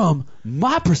 from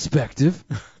my perspective,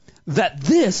 that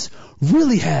this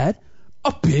really had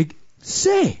a big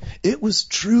say. It was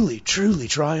truly, truly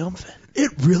triumphant.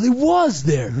 It really was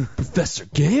there, Professor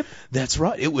Gabe. That's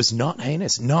right. It was not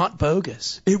heinous, not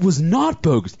bogus. It was not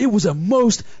bogus. It was a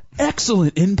most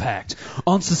excellent impact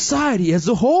on society as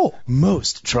a whole.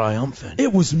 Most triumphant.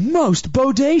 It was most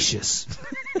bodacious.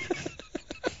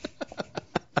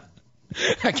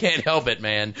 I can't help it,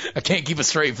 man. I can't keep a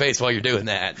straight face while you're doing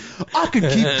that. I could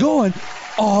keep going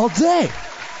all day.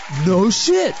 No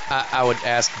shit. I would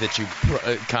ask that you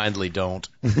kindly don't.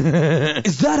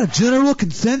 Is that a general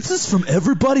consensus from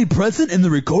everybody present in the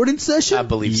recording session? I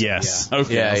believe so. Yes. Yeah.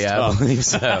 Okay. Yeah, I believe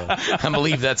so. I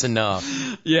believe that's enough.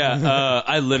 Yeah,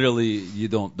 I literally, you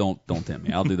don't tempt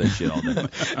me. I'll do that shit all day.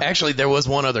 Actually, there was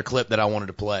one other clip that I wanted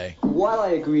to play. While I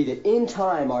agree that in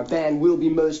time our band will be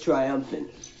most triumphant,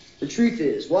 the truth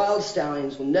is Wild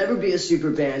Stallions will never be a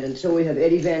super band until we have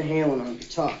Eddie Van Halen on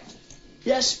guitar.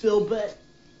 Yes, Bill, but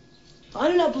I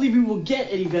do not believe we will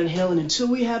get Eddie Van Halen until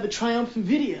we have a triumphant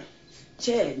video.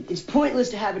 Ted, it's pointless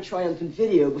to have a triumphant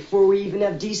video before we even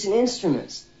have decent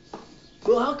instruments.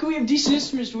 Well, how can we have decent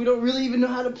instruments if we don't really even know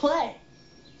how to play?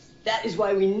 That is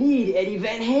why we need Eddie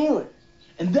Van Halen.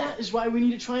 And that is why we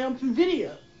need a triumphant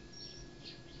video.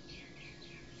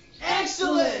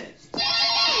 Excellent!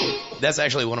 That's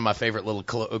actually one of my favorite little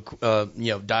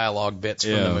dialogue bits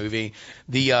from the movie.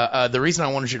 The reason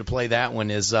I wanted you to play that one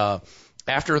is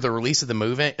after the release of the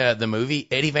movie,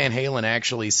 Eddie Van Halen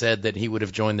actually said that he would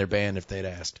have joined their band if they'd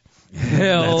asked.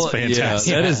 Hell, that's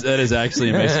fantastic. Yeah, that is actually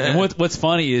amazing. And what's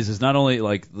funny is not only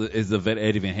like is the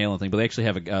Eddie Van Halen thing, but they actually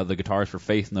have the guitarist for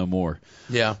Faith No More.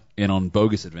 Yeah. And on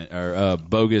Bogus.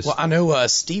 Well, I know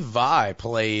Steve Vai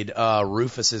played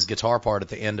Rufus's guitar part at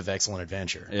the end of Excellent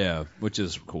Adventure. Yeah, which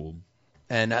is cool.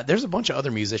 And there's a bunch of other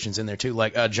musicians in there too.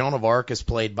 Like Joan of Arc is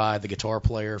played by the guitar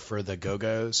player for the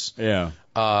Go-Go's. Yeah.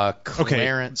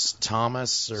 Clarence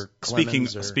Thomas or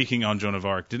Clemens. Speaking on Joan of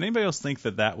Arc, did anybody else think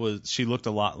that she looked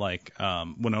a lot like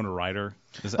Winona Ryder?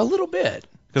 A little bit.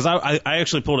 Because I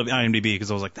actually pulled up IMDb because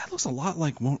I was like, that looks a lot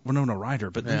like Winona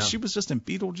Ryder, but then she was just in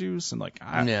Beetlejuice and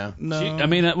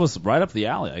no. That was right up the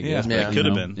alley, I guess. Yeah, it could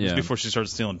have been. Yeah. It was before she started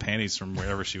stealing panties from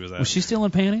wherever she was at. Was she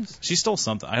stealing panties? She stole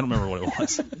something. I don't remember what it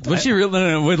was. Was she really?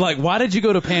 No, like, why did you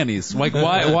go to panties? Like,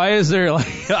 why is there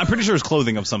like? I'm pretty sure it's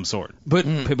clothing of some sort. But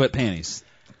panties.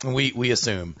 We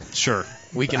assume. Sure.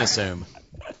 We can assume.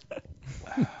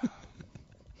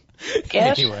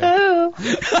 Guess who?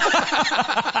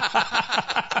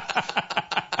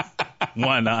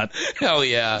 Why not? Hell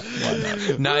yeah.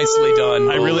 Nicely done.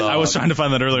 I was trying to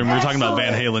find that earlier when we were talking about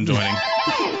Van Halen joining.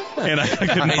 And I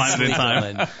couldn't find it in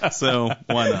time. So,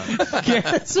 why not?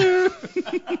 Cancer.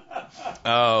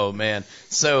 Oh, man.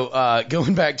 So,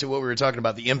 going back to what we were talking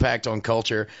about, the impact on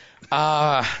culture,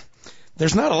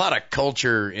 there's not a lot of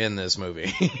culture in this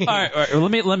movie. all right.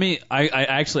 Let me.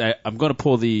 I'm going to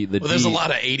pull the. Well, there's a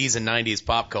lot of 80s and 90s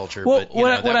pop culture. Well,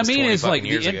 but, what I mean is like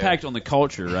the impact on the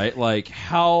culture, right? Like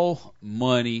how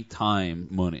many times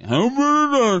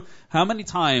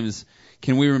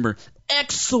can we remember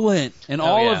excellent and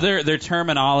all of their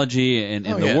terminology and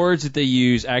the words that they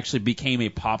use actually became a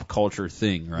pop culture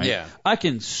thing, right? Yeah. I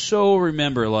can so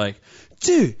remember like,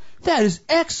 dude, that is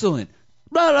excellent.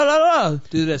 Blah, blah, blah, blah.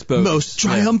 Dude, that's bogus. Most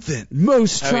triumphant.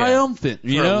 Most triumphant.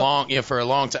 You know? For a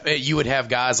long time, you would have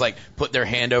guys like put their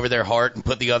hand over their heart and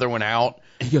put the other one out.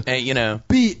 And, you know,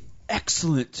 be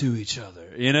excellent to each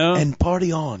other, you know? And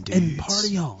party on, dude. And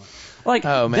party on. Like,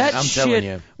 oh, man, that I'm shit telling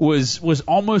you. was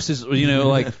almost as, you know,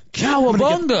 like,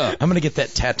 cowabunga. I'm going to get that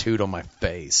tattooed on my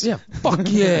face. Yeah, fuck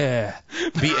yeah.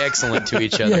 Be excellent to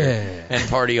each other. Yeah. And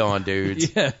party on,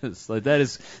 dudes. Yes, like that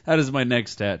is my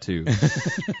next tattoo.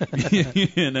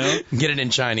 You know? Get it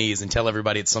in Chinese and tell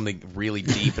everybody it's something really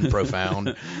deep and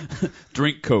profound.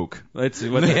 Drink Coke. That's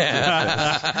what.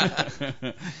 Yeah.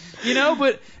 You know,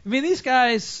 but, I mean, these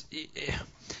guys...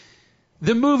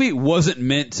 The movie wasn't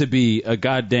meant to be a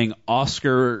goddamn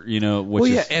Oscar, you know.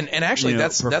 And actually,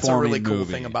 that's a really cool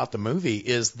thing about the movie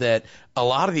is that a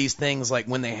lot of these things, like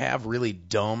when they have really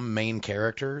dumb main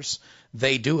characters,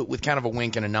 they do it with kind of a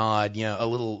wink and a nod, you know, a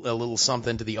little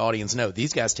something to the audience. No,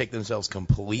 these guys take themselves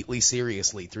completely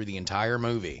seriously through the entire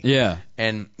movie. Yeah,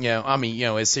 and you know, I mean, you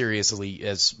know, as seriously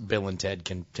as Bill and Ted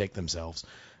can take themselves.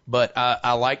 But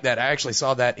I like that. I actually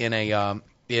saw that in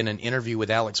an interview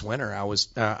with Alex Winter I was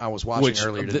watching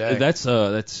earlier today.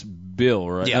 That's Bill,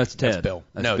 right? Yeah, that's Ted. That's Bill.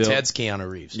 Bill. Ted's Keanu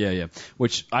Reeves. Yeah.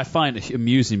 Which I find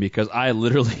amusing because I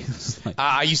literally was like,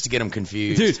 I used to get him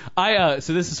confused. Dude,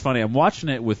 so this is funny. I'm watching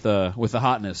it with the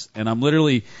hotness, and I'm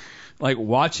literally like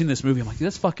watching this movie. I'm like,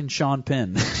 that's fucking Sean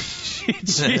Penn.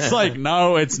 She's like,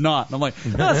 no, it's not. And I'm like,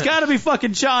 no, it's got to be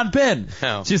fucking Sean Penn.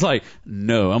 Oh. She's like,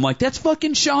 no. I'm like, that's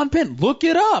fucking Sean Penn. Look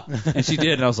it up. And she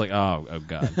did, and I was like, oh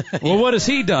God. Well, what has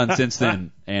he done since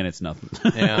then? And it's nothing.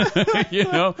 Yeah. You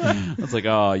know? I was like,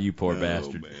 oh, you poor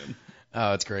bastard. Man.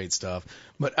 Oh, it's great stuff.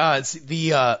 But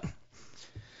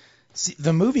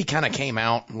the movie kind of came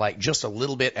out like just a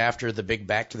little bit after the big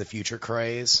Back to the Future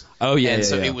craze. Oh yeah. And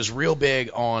so it was real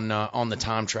big on the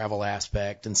time travel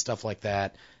aspect and stuff like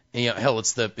that. And, you know, hell,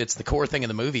 it's the core thing of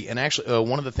the movie. And actually,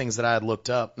 one of the things that I had looked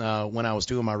up when I was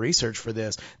doing my research for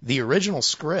this, the original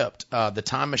script, the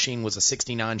time machine was a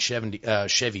 '69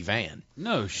 Chevy van.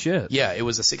 No shit. Yeah, it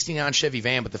was a '69 Chevy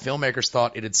van, but the filmmakers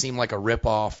thought it'd seem like a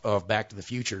ripoff of Back to the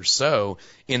Future, so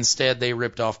instead they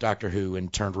ripped off Doctor Who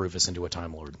and turned Rufus into a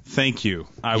Time Lord. Thank you.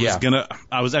 I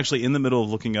was actually in the middle of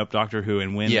looking up Doctor Who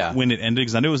and when it ended,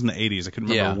 because I knew it was in the 80s. I couldn't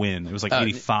remember when. It was like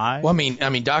 85. Well, I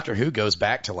mean, Doctor Who goes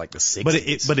back to like the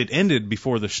 60s. But it ended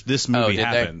before this movie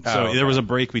happened. So there was a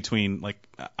break between like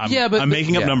I'm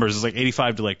making up numbers. It's like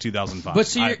 85 to like 2005. But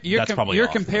so you're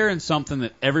comparing something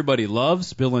that everybody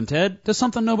loves, Bill and Ted, to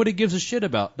something nobody gives a shit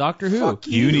about, Doctor Who. Fuck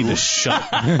you need to shut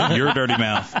your dirty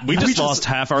mouth. We just lost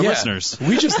half our listeners.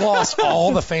 We just lost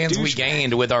all the fans we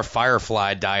gained with our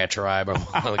Firefly diatribe a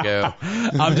while ago.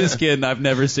 I'm just kidding. I've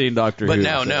never seen Doctor Who.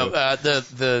 But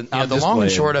the long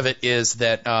and short of it is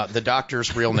that the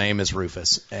Doctor's real name is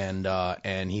Rufus,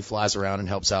 and he flies around and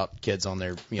helps out kids on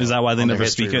their is that why they never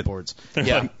speak reports.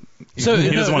 Yeah. So he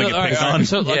doesn't want to get picked on.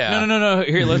 So no.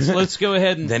 Here, let's go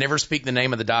ahead and they never speak the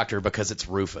name of the Doctor because it's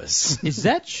Rufus. Is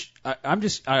that? I'm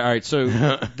just all right. So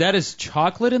that is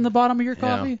chocolate in the bottom of your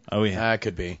coffee? Yeah. Oh yeah,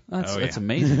 could be. That's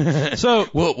amazing. So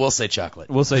we'll say chocolate.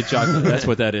 We'll say chocolate. That's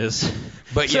what that is.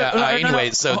 But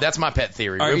anyway, so that's my pet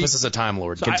theory. Rufus is a Time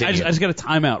Lord. So Continue. I just got to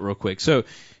time out real quick. So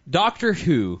Doctor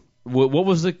Who. What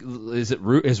was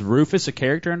is Rufus a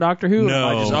character in Doctor Who?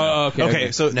 No.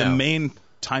 Okay. So the main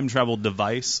time travel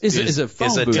device is a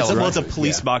phone booth. It's a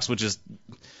police box, which is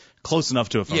close enough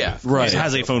to a phone booth. Right. It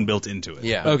has a phone built into it.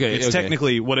 Yeah. Okay. It's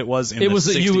technically what it was in the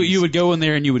 60s. You would go in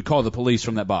there and you would call the police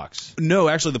from that box. No,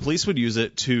 actually, the police would use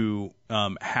it to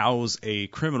house a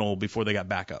criminal before they got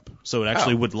backup. So it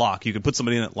actually would lock. You could put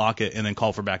somebody in it, lock it, and then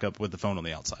call for backup with the phone on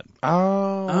the outside.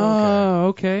 Oh,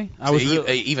 okay.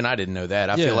 Even I didn't know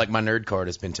that. I feel like my nerd card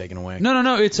has been taken away.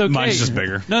 No, it's okay. Mine's just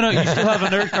bigger. No, you still have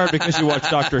a nerd card because you watch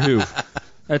Doctor Who.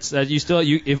 That's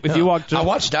if you watch. I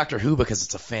watch Doctor Who because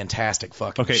it's a fantastic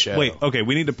fucking show.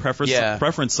 We need to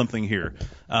preference something here.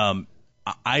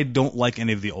 I don't like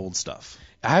any of the old stuff.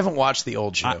 I haven't watched the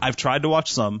old show. I've tried to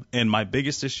watch some, and my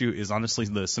biggest issue is honestly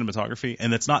the cinematography,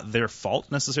 and it's not their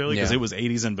fault necessarily because it was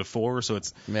 80s and before, so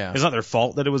it's not their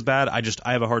fault that it was bad. I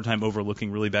have a hard time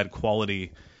overlooking really bad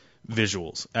quality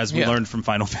visuals, as we learned from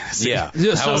Final Fantasy. Yeah,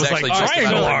 so I was actually just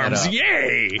triangle about arms,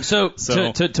 yay! So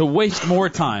to waste more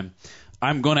time,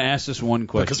 I'm going to ask this one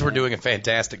question. Because we're doing a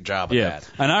fantastic job of that.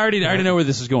 And I already know where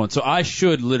this is going. So I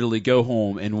should literally go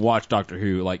home and watch Doctor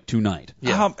Who like tonight.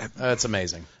 Yeah, that's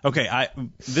amazing. Okay,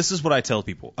 this is what I tell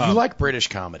people. You like British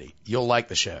comedy. You'll like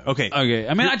the show. Okay.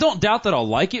 I mean, I don't doubt that I'll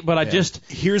like it, but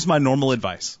Here's my normal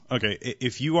advice. Okay,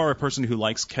 if you are a person who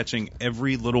likes catching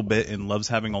every little bit and loves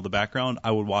having all the background, I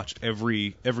would watch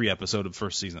every episode of the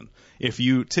first season. If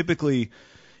you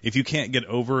can't get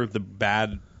over the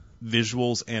bad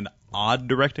visuals and odd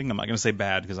directing, I'm not going to say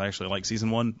bad because I actually like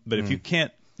season 1, but if you can't,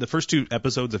 the first 2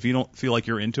 episodes, if you don't feel like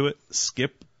you're into it,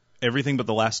 skip everything but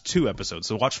the last 2 episodes.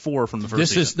 So watch 4 from the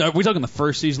first season. Are we talking the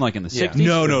first season like in the 60s?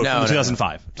 No,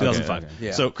 2005. 2005. Okay.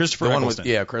 Yeah. So Christopher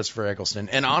Eccleston. Christopher Eccleston.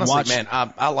 And honestly, man,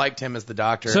 I liked him as the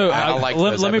Doctor. So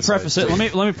let me preface it.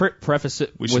 Let me preface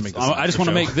it. With, I just want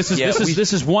to make this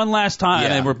is one last time,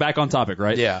 and then we're back on topic,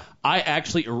 right? Yeah. I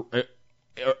actually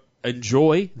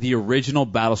enjoy the original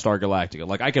Battlestar Galactica.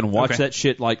 Like I can watch that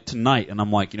shit like tonight, and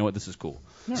I'm like, you know what, this is cool.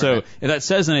 So if that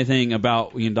says anything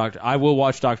about Doctor, I will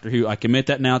watch Doctor Who. I commit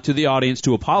that now to the audience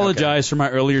to apologize for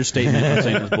my earlier statement of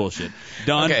saying this bullshit.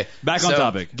 Done. Okay. Back on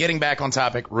topic. Getting back on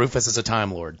topic, Rufus is a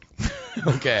Time Lord.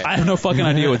 Okay. I have no fucking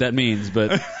idea what that means,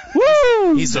 but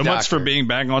woo! He's so much for being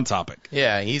back on topic.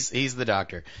 Yeah, he's the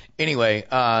Doctor. Anyway,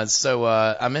 so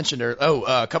I mentioned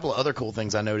a couple of other cool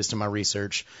things I noticed in my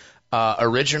research.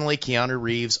 Originally, Keanu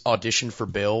Reeves auditioned for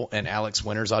Bill, and Alex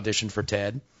Winters auditioned for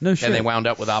Ted. No shit. And they wound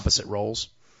up with opposite roles.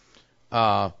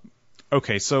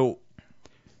 Okay, so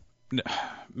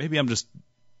maybe I'm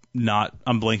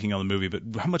blanking on the movie, but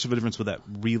how much of a difference would that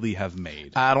really have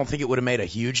made? I don't think it would have made a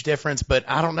huge difference, but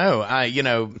I don't know.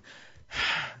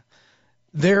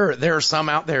 There are some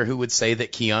out there who would say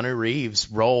that Keanu Reeves'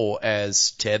 role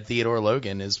as Ted Theodore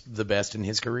Logan is the best in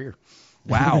his career.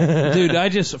 Wow. Dude,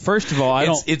 first of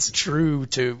all, it's true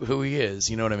to who he is,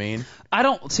 you know what I mean? I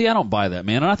don't buy that,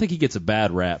 man. And I think he gets a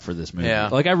bad rap for this movie. Yeah.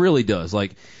 Like, I really does.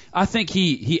 Like, I think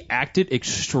he acted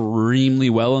extremely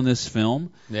well in this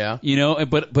film. Yeah.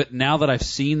 But now that I've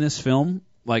seen this film,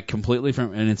 like, completely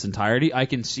in its entirety, I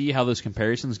can see how those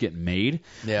comparisons get made.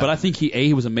 Yeah. But I think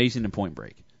he was amazing in Point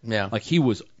Break. Yeah. Like, he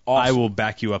was awesome. I will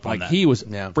back you up on that. Like, he was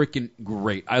freaking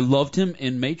great. I loved him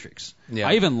in Matrix. Yeah.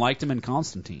 I even liked him in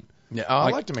Constantine. Yeah, I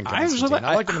liked him in Constantine.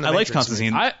 I liked him in the Matrix. I liked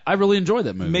Constantine. I really enjoyed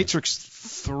that movie. Matrix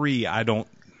 3, I don't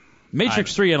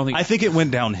think. I think it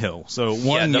went downhill. So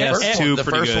 1, yes, 2, the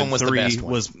pretty first good. one was 3 the best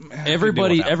one. Was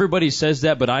everybody says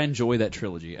that, but I enjoy that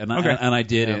trilogy, and I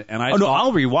did it. And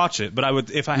I'll rewatch it, but I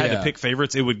would if I had to pick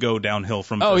favorites, it would go downhill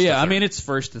from. Oh first yeah, to third. I mean it's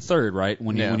first to third, right?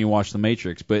 When you watch the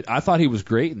Matrix, but I thought he was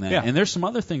great in that. Yeah. And there's some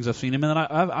other things I've seen him in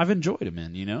that I've enjoyed him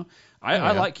in.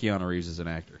 I like Keanu Reeves as an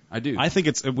actor. I do. I think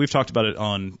we've talked about it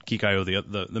on Geek.io,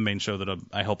 the main show that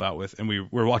I help out with, and we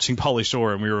were watching Pauly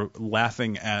Shore, and we were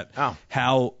laughing at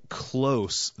how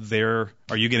close they're.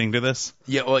 Are you getting to this?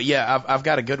 Yeah, well, yeah, I've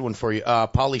got a good one for you.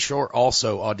 Pauly Shore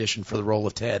also auditioned for the role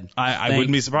of Ted. I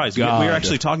wouldn't be surprised. We were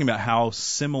actually talking about how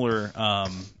similar.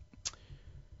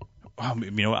 I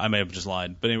may have just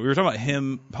lied, but anyway, we were talking about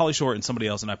him, Pauly Shore, and somebody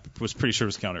else, and I was pretty sure it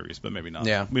was Keanu Reeves, but maybe not.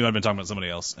 Yeah. We might have been talking about somebody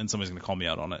else, and somebody's going to call me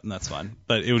out on it, and that's fine.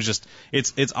 But it was just,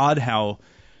 it's odd how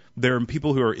there are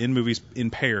people who are in movies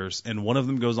in pairs, and one of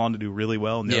them goes on to do really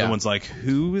well, and the other one's like,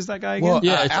 who is that guy again? Well,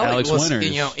 it's Alex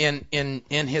Winters.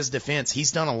 In his defense,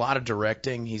 he's done a lot of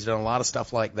directing. He's done a lot of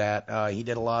stuff like that. He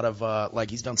did a lot of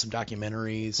he's done some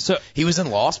documentaries. So he was in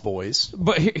Lost Boys.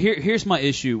 But here's my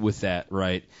issue with that,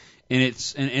 right? And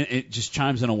it just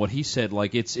chimes in on what he said.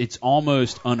 Like it's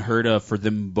almost unheard of for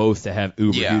them both to have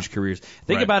huge careers.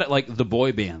 Think about it like the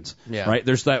boy bands, right?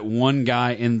 There's that one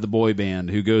guy in the boy band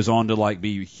who goes on to like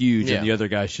be huge, and the other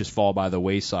guys just fall by the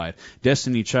wayside.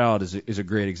 Destiny Child is a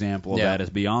great example of that. As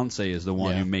Beyonce is the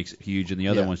one who makes it huge, and the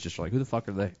other one's just like, who the fuck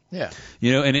are they? Yeah,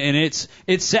 and it's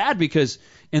sad because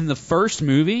in the first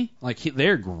movie, like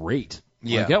they're great.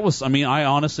 Yeah, that was. I mean, I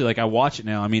honestly I watch it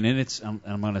now. I mean, and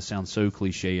I'm going to sound so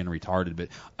cliche and retarded, but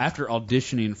after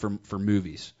auditioning for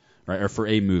movies, right, or for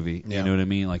a movie, you know what I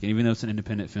mean? Like, even though it's an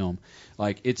independent film,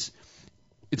 like it's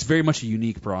very much a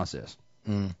unique process.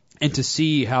 And to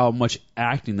see how much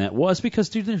acting that was, because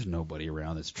dude, there's nobody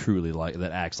around that's truly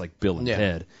that acts like Bill and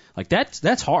Ted. Like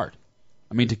that's hard.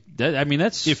 I mean,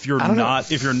 that's if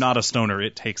you're not a stoner,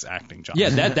 it takes acting, John. Yeah,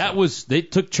 they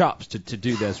took chops to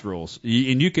do those roles.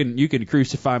 And you can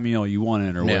crucify me all you want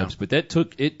interwebs, but it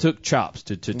took chops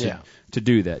to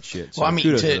do that shit. So well, I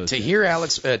mean, to hear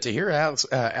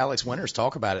Alex Winters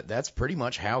talk about it, that's pretty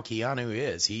much how Keanu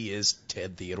is. He is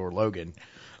Ted Theodore Logan,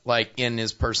 like in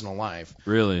his personal life.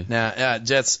 Really? Now,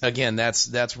 that's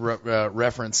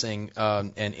referencing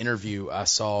an interview I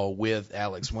saw with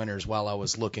Alex Winters while I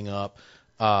was looking up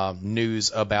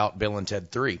news about Bill and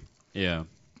Ted 3. Yeah.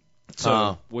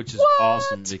 So, which is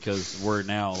awesome because we're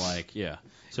now like, yeah.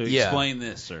 So explain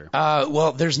this, sir.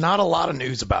 Well, there's not a lot of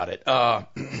news about it.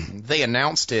 They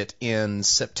announced it in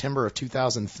September of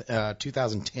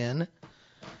 2010.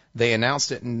 They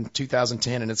announced it in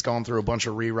 2010, and it's gone through a bunch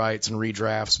of rewrites and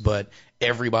redrafts, but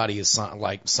everybody is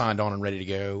signed on and ready to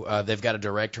go. They've got a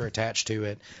director attached to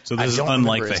it. So this is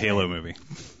unlike the Halo movie,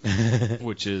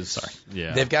 which is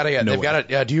yeah. They've got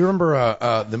a. Do you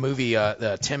remember the movie,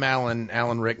 the Tim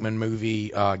Alan Rickman movie,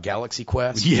 Galaxy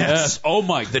Quest? Yes. Oh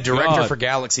my. The director for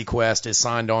Galaxy Quest is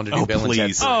signed on to do Bill and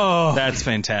Ted 3. Oh, that's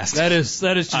fantastic. That is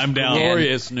just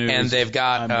glorious news. And they've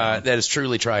got that is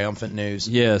truly triumphant news.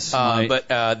 Yes.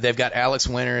 But they've got Alex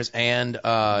Winters and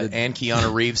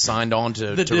Keanu Reeves signed on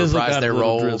to reprise their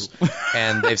roles,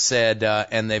 and they've said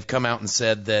and they've come out and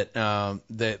said that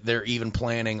that they're even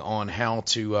planning on how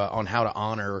to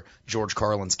honor George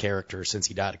Carlin's character since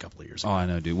he died a couple of years ago. Oh, I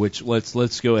know, dude. Which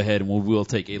let's go ahead and we'll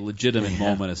take a legitimate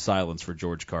moment of silence for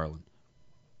George Carlin.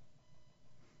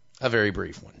 A very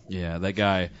brief one. Yeah, that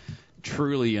guy.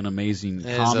 Truly an amazing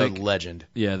comic. Is a legend.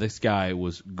 Yeah, this guy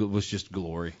was just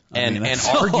glory. And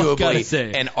arguably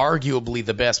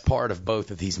the best part of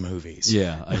both of these movies.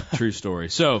 Yeah, a true story.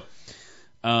 So,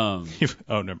 oh, never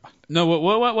mind. No,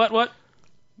 what?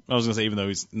 I was gonna say, even though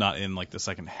he's not in like the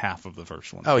second half of the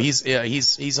first one. Oh,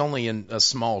 he's only in a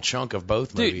small chunk of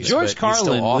both movies. Dude, George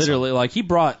Carlin awesome. literally, like, he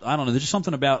brought, I don't know, there's just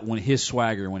something about his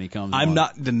swagger when he comes. I'm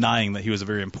not denying that he was a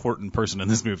very important person in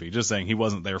this movie. Just saying he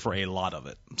wasn't there for a lot of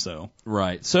it. So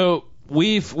right. So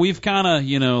we've kind of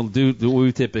do what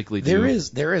we typically do.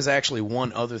 There is actually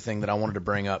one other thing that I wanted to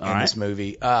bring up in this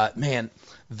movie. Man,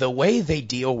 the way they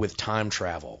deal with time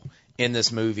travel in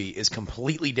this movie is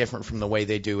completely different from the way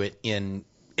they do it in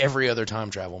every other time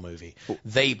travel movie.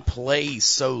 They play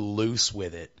so loose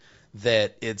with it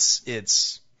that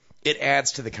it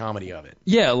adds to the comedy of it.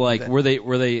 Yeah, like were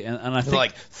they and I think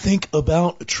like think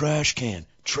about a trash can,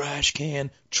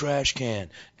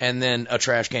 and then a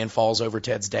trash can falls over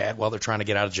Ted's dad while they're trying to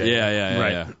get out of jail.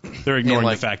 Yeah. They're ignoring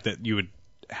the fact that you would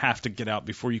have to get out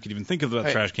before you could even think of the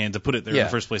trash can to put it there in the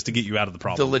first place to get you out of the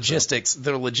problem.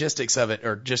 The logistics of it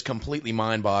are just completely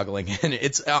mind-boggling, and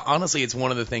it's honestly it's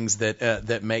one of the things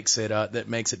that makes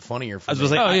it funnier for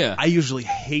me. I usually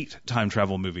hate time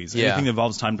travel movies. Anything that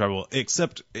involves time travel,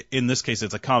 except in this case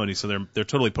it's a comedy, so they're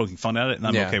totally poking fun at it, and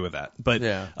I'm okay with that. But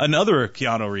another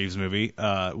Keanu Reeves movie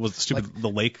was the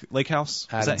Lake House.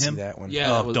 Is that him? See that one.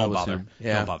 Yeah, don't bother.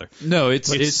 Yeah. Don't bother. No,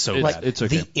 it's so bad. It's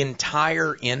okay. The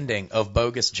entire ending of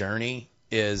Bogus Journey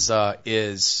is Bill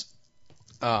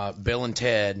and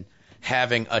Ted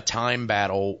having a time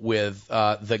battle with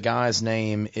the guy's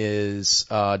name is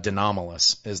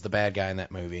Denomalous, is the bad guy in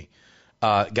that movie.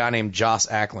 A guy named Joss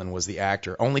Ackland was the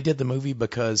actor. Only did the movie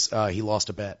because he lost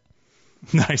a bet.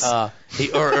 Nice. No,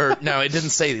 it didn't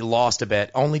say he lost a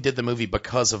bet. Only did the movie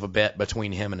because of a bet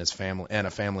between him and his family and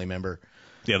a family member.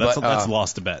 Yeah, that's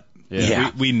lost a bet.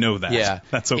 Yeah. We know that. Yeah.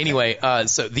 That's okay. Anyway,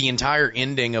 so the entire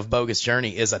ending of Bogus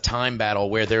Journey is a time battle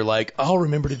where they're like, I'll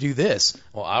remember to do this.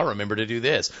 Well, I'll remember to do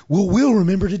this. Well, we'll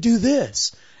remember to do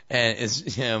this. And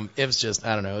it was just,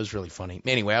 I don't know, it was really funny.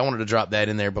 Anyway, I wanted to drop that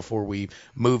in there before we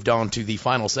moved on to the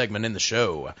final segment in the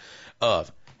show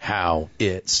of How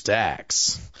It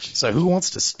Stacks. So who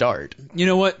wants to start? You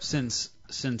know what? Since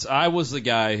I was the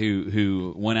guy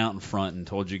who went out in front and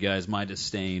told you guys my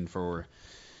disdain for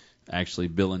actually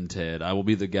Bill and Ted, I will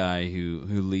be the guy who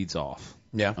leads off.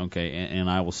 Yeah. Okay, and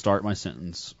I will start my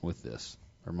sentence with this,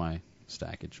 or my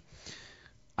stackage.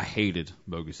 I hated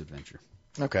Bogus Adventure.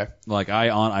 Okay. Like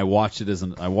I watched it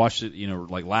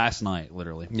like last night,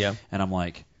 literally. Yeah. And I'm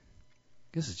like,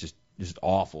 this is just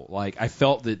awful. Like I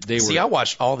felt that they were. See, I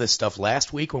watched all this stuff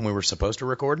last week when we were supposed to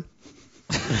record.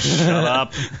 Shut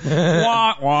up.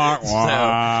 Wah, wah,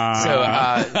 wah. So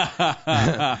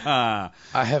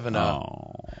I haven't.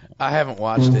 I haven't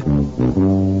watched it.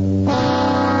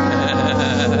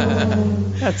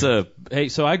 Hey,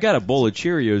 so I got a bowl of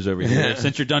Cheerios over here.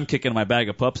 Since you're done kicking my bag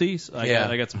of Pupsies,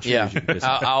 I got some Cheerios.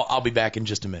 Yeah. I'll be back in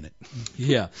just a minute.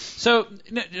 Yeah. So,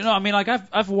 I mean, like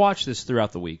I've watched this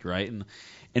throughout the week, right?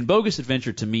 And Bogus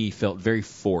Adventure to me felt very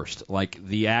forced. Like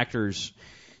the actors,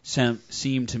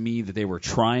 seemed to me that they were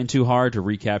trying too hard to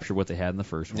recapture what they had in the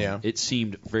first one. Yeah. It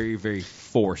seemed very, very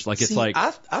forced. Like it's like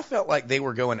I felt like they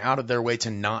were going out of their way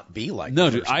to not be like. No,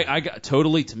 the dude, first one. I got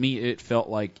totally. To me, it felt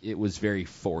like it was very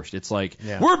forced. It's like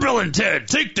we're Bill and Ted,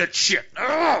 take that shit,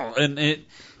 and it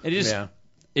just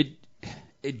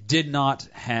it did not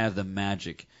have the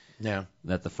magic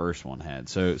that the first one had.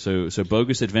 So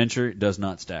Bogus Adventure does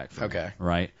not stack for me,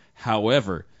 right?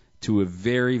 However, to a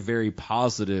very, very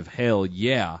positive hell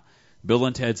yeah, Bill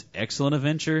and Ted's Excellent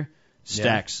Adventure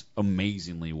stacks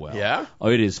amazingly well. Yeah? Oh,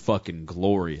 it is fucking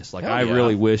glorious. Like, Hell I yeah.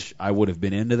 really wish I would have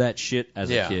been into that shit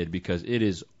as a kid because it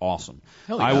is awesome.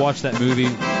 I watched that movie.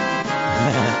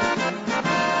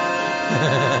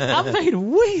 I made a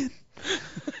win.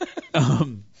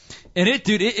 And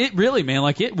it really, man,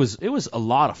 like it was a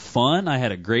lot of fun. I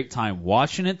had a great time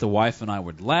watching it. The wife and I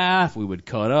would laugh. We would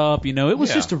cut up. You know, it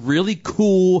was just a really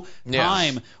cool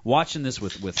time watching this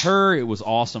with her. It was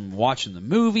awesome watching the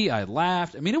movie. I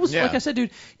laughed. I mean, it was, like I said,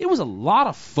 dude, it was a lot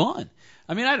of fun.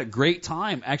 I mean, I had a great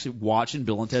time actually watching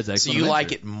Bill and Ted's Excellent Adventure. So you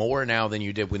like it more now than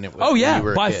you did when it was Oh yeah, when you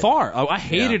were a by kid. far. I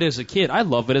hate it as a kid. I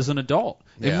love it as an adult.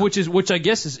 Yeah. Which I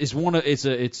guess is one of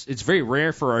it's very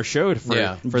rare for our show for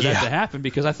that to happen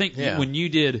because I think when you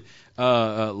did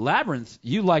Labyrinth,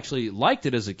 you actually liked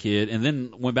it as a kid and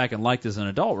then went back and liked it as an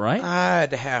adult, right?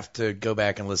 I'd have to go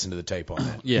back and listen to the tape on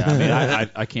that. Yeah, I mean,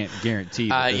 I can't guarantee. He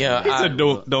said,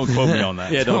 don't quote me on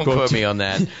that. Yeah, don't quote me on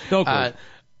that. Don't quote.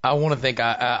 I want to think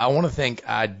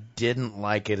I didn't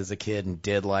like it as a kid and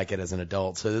did like it as an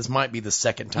adult. So this might be the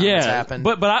second time it's happened.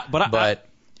 But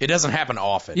it doesn't happen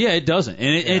often. Yeah, it doesn't,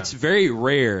 and it's very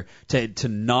rare to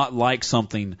not like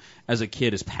something as a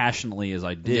kid as passionately as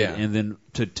I did, and then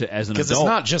to as an adult. Because it's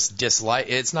not just dislike.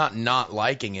 It's not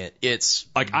liking it. It's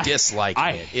like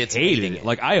disliking it. It's hating it.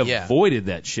 Like I avoided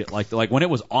that shit. Like when it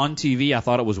was on TV, I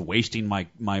thought it was wasting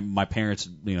my parents'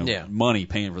 money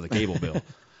paying for the cable bill.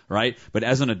 Right? But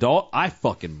as an adult, I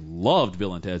fucking loved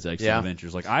Bill and Ted's Excellent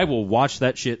Adventures. Like, I will watch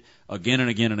that shit again and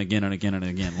again and again and again and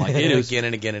again. Like, it is. Again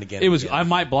and again and again. It was. I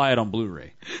might buy it on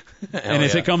Blu-ray. And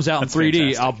if it comes out in 3D,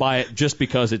 fantastic. I'll buy it just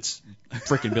because it's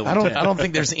freaking Bill and Ted. I don't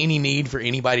think there's any need for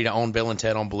anybody to own Bill and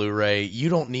Ted on Blu-ray. You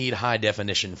don't need high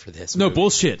definition for this movie. No,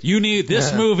 bullshit. You need,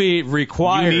 this movie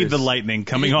requires. You need the lightning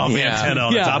coming off the antenna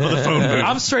on the top of the phone booth.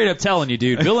 I'm straight up telling you,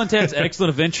 dude. Bill and Ted's Excellent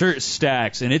Adventure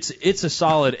stacks, and it's a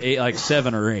solid 8, like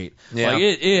 7 or 8. Yeah. Like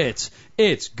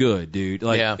it's good, dude.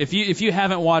 Like if you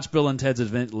haven't watched Bill and Ted's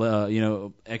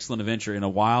Excellent Adventure in a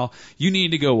while, you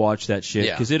need to go watch that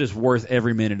shit because it is worth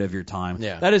every minute of your time.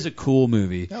 Yeah. That is a cool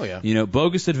movie. Oh yeah. You know,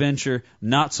 Bogus Adventure,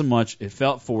 not so much. It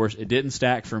felt forced. It didn't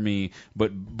stack for me.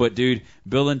 But dude,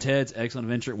 Bill and Ted's Excellent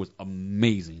Adventure was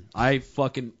amazing. I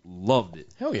fucking loved it.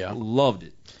 Hell yeah. Loved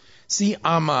it. See,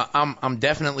 I'm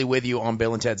definitely with you on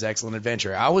Bill and Ted's Excellent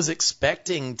Adventure. I was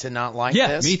expecting to not like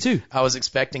this. Yeah, me too. I was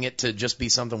expecting it to just be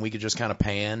something we could just kind of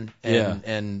pan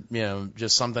and you know,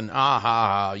 just something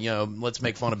let's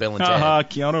make fun of Bill and Ted.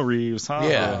 Keanu Reeves.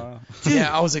 Yeah,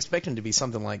 I was expecting to be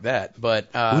something like that. But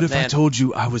what if I told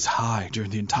you I was high during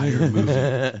the entire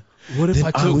movie? What if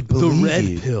I took the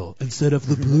red pill instead of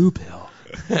the blue pill?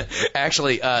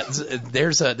 Actually,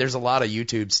 there's a lot of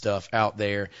YouTube stuff out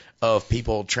there of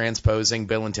people transposing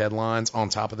Bill and Ted lines on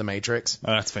top of the Matrix.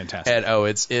 Oh, that's fantastic. And,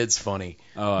 it's funny.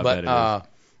 Oh, I bet it is.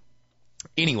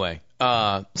 Anyway,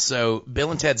 so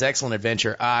Bill and Ted's Excellent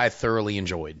Adventure, I thoroughly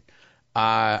enjoyed.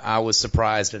 I was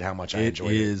surprised at how much I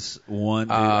enjoyed it. It is one.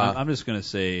 Dude, I'm just gonna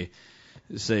say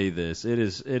this. It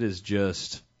is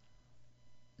just,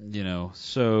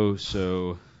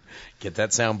 so. Get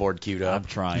that soundboard queued up. I'm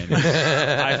trying.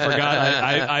 I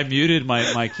forgot. I muted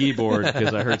my keyboard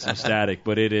because I heard some static,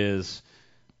 but it is.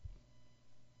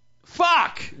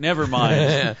 Fuck! Never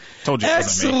mind. Told you.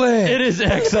 Excellent. It is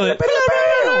excellent.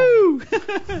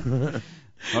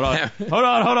 Hold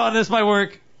on. This might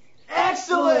work.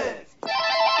 Excellent.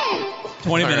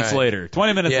 20 minutes later.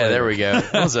 20 minutes later. Yeah, there we go.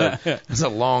 That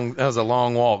was a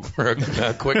long walk for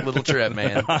a quick little trip,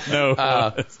 man. I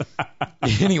know.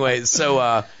 Anyway,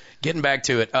 so getting back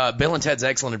to it, Bill and Ted's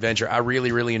Excellent Adventure, I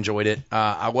really, really enjoyed it.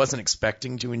 I wasn't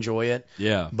expecting to enjoy it.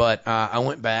 Yeah. But I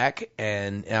went back,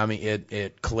 and I mean,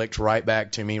 it clicked right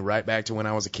back to me, right back to when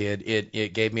I was a kid.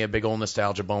 It gave me a big old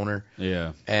nostalgia boner.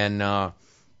 Yeah. And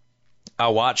I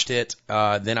watched it.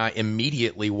 Then I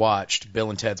immediately watched Bill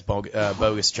and Ted's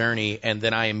Bogus Journey, and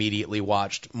then I immediately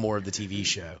watched more of the TV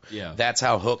show. Yeah. That's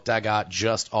how hooked I got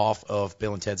just off of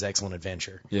Bill and Ted's Excellent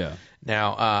Adventure. Yeah.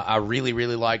 Now, I really,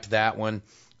 really liked that one.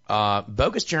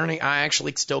 Bogus Journey, I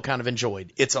actually still kind of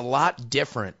enjoyed. It's a lot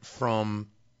different from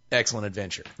Excellent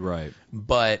Adventure. Right.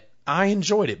 But I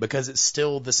enjoyed it because it's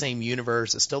still the same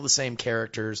universe, it's still the same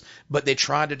characters, but they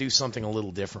tried to do something a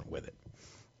little different with it.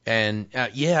 And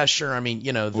yeah, sure. I mean,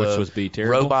 you know, the which was be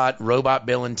terrible. robot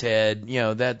Bill and Ted. You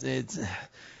know that it's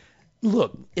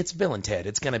look, it's Bill and Ted.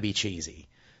 It's going to be cheesy.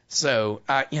 So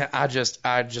I just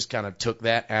kind of took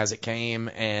that as it came,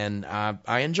 and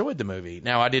I enjoyed the movie.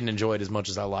 Now I didn't enjoy it as much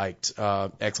as I liked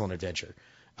Excellent Adventure.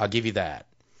 I'll give you that.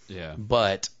 Yeah.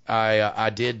 But I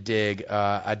did dig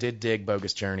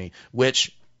Bogus Journey,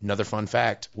 which, another fun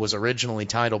fact, was originally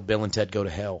titled Bill and Ted Go to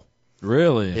Hell.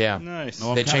 Really? Yeah. Nice.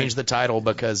 No, They changed the title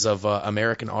because of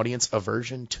American audience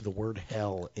aversion to the word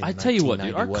hell in I tell you what,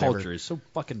 dude, our 1990 culture is so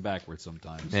fucking backwards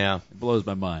sometimes. Yeah. It blows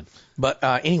my mind. But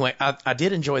anyway, I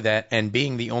did enjoy that, and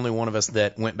being the only one of us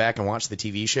that went back and watched the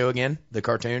TV show again, the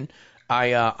cartoon,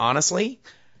 I honestly,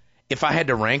 if I had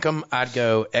to rank them, I'd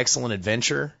go Excellent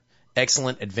Adventure,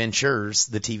 Excellent Adventures,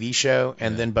 the TV show,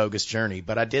 and then Bogus Journey.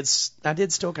 But I did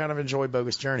still kind of enjoy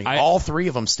Bogus Journey. All three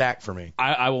of them stacked for me.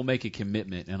 I will make a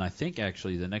commitment, and I think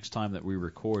actually the next time that we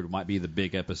record might be the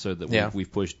big episode that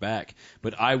we've pushed back.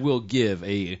 But I will give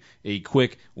a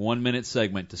quick 1 minute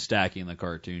segment to stacking the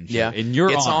cartoon show. Yeah, and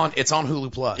it's on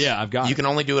Hulu Plus. Yeah, I've got You it. can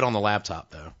only do it on the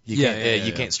laptop though.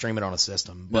 You can't stream it on a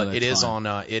system. But that's it is fine.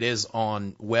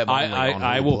 on web only. on Hulu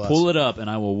I will Plus. pull it up and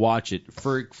I will watch it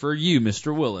for you,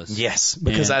 Mr. Willis. Yes,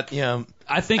 because And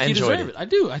I think you enjoyed deserve it. I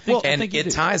do. I think you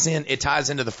do. ties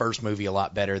into the first movie a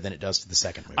lot better than it does to the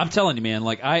second movie. I'm telling you, man.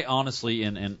 Like I honestly,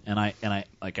 and I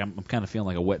like I'm kind of feeling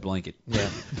like a wet blanket. Yeah,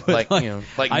 But,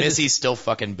 like I Missy's still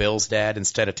fucking Bill's dad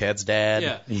instead of Ted's dad.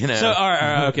 Yeah. You know. So all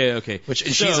right, okay. And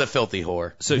she's a filthy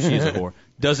whore. So she's a whore.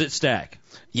 Does it stack?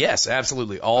 Yes,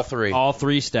 absolutely. All three. All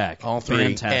three stack. All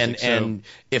three. Fantastic. And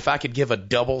if I could give a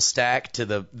double stack to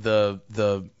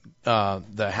the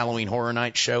Halloween Horror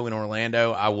Night show in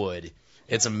Orlando, I would.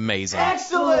 It's amazing.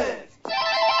 Excellent!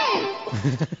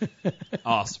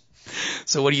 Awesome.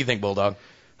 So what do you think, Bulldog?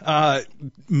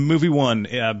 Movie one,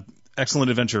 Excellent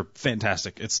Adventure,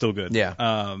 fantastic. It's still good.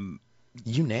 Yeah.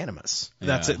 Unanimous.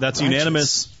 That's Yeah. it. That's Righteous.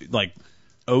 unanimous. Like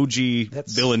OG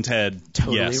That's Bill and Ted.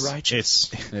 totally yes, righteous.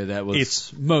 It's Yeah, that was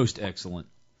It's- most excellent.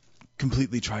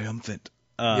 completely triumphant.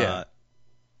 Yeah.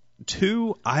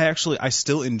 Two, I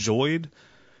still enjoyed.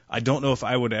 I don't know if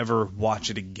I would ever watch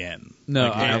it again. No,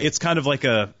 Like, it's kind of like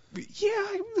it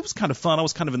was kind of fun. I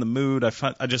was kind of in the mood.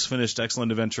 I just finished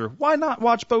Excellent Adventure. Why not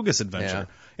watch Bogus Adventure?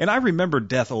 And I remember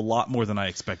Death a lot more than I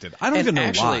expected. I don't even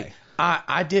know why.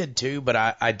 I did too, but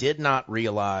I did not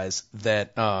realize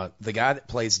that the guy that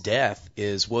plays Death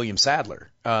is William Sadler,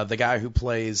 the guy who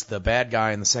plays the bad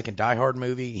guy in the second Die Hard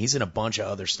movie. He's in a bunch of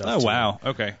other stuff. Oh too. wow,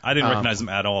 okay. I didn't recognize him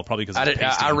at all, probably because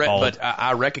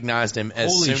I recognized him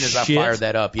as Holy soon as shit. I fired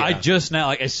that up. Yeah. I just now,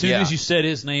 like as soon Yeah. as you said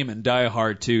his name in Die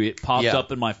Hard 2, it popped Yeah.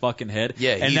 up in my fucking head.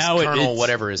 Yeah, and he's now Colonel it's,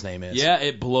 whatever his name is. Yeah,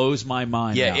 it blows my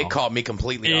mind. Yeah, now. it caught me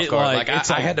completely It, off guard. like,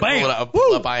 it's I like, had to bam,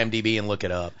 pull up IMDb and look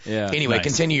it up. Yeah. Anyway, Nice.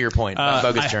 continue your point.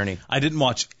 Bogus Journey. I didn't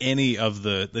watch any of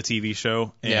the TV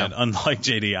show, and Yeah. unlike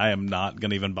JD, I am not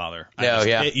gonna even bother.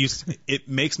 Yeah. It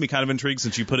makes me kind of intrigued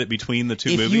since you put it between the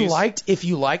two If movies.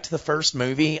 you liked the first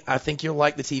movie, I think you'll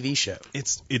like the TV show.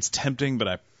 It's tempting, but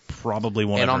I probably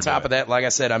won't. And ever on top do of that, like I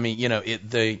said, I mean,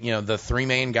 the three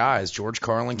main guys, George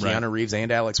Carlin, Keanu Right. Reeves,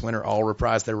 and Alex Winter, all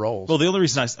reprised their roles. Well, the only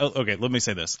reason let me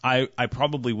say this. I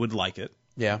probably would like it.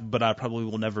 Yeah. But I probably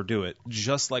will never do it.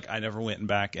 Just like I never went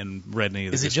back and read any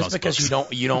of the Is it just Goosebumps because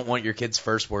books. you don't want your kid's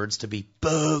first words to be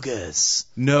bogus?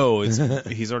 No,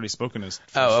 he's already spoken his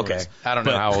first Oh, okay. words. I don't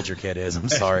know But- how old your kid is. I'm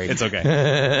sorry. It's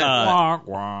okay. Wah,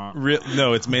 wah.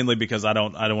 No, it's mainly because I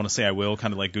don't want to say I will,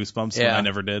 kind of like Goosebumps. Yeah. And I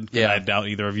never did. Yeah. And I doubt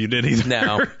either of you did either.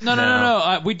 No.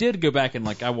 No. We did go back and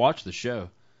I watched the show.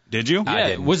 Did you? Yeah.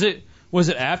 didn't. Was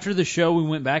it after the show we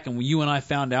went back and you and I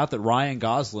found out that Ryan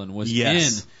Gosling was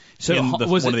Yes. in? So in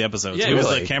was one it, of the episodes. Yeah, it was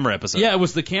really? the camera episode. Yeah, it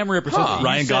was the camera episode. that you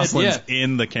Ryan said, Gosling's yeah.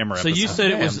 in the camera So episode. you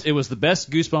said it was the best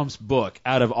Goosebumps book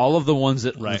out of all of the ones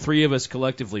that the Right. three of us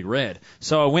collectively read.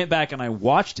 So I went back and I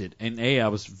watched it, and I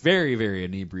was very, very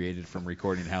inebriated from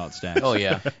recording How It Stacks. Oh,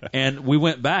 yeah. And we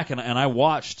went back and I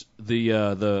watched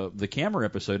the camera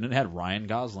episode, and it had Ryan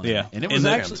Gosling. in Yeah. it. And it was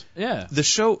And actually The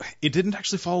show, it didn't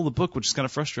actually follow the book, which is kind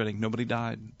of frustrating. Nobody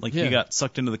died. Like, Yeah. he got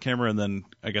sucked into the camera and then,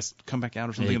 I guess, come back out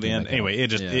or something he at the came end. back out. Anyway, it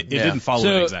just Yeah. it Yeah. didn't follow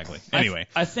So, it exactly. Anyway.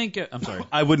 I think I'm sorry.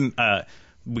 I wouldn't.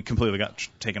 We completely got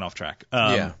taken off track.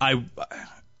 Yeah.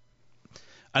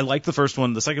 I liked the first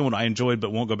one. The second one I enjoyed,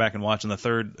 but won't go back and watch. And the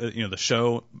third, the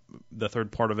show, the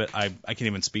third part of it, I can't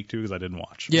even speak to because I didn't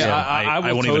watch. Yeah, So I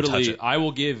will won't totally. even touch it. I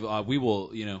will give. We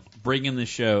will, bring in the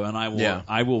show, and I will. Yeah.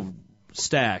 I will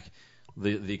stack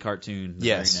the cartoon the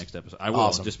Yes. very next episode. I will,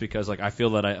 Awesome. just because like I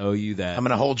feel that I owe you that. I'm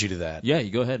going to hold you to that. Yeah,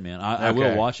 you go ahead, man. I Okay.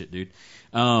 will watch it, dude.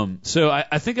 So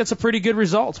I think that's a pretty good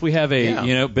result. We have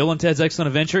Bill and Ted's Excellent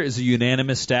Adventure is a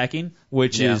unanimous stacking,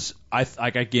 which is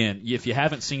again, if you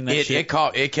haven't seen that shit,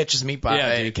 it catches me by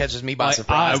dude.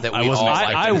 surprise that we all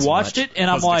liked it I as watched much. it and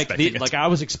I'm like, I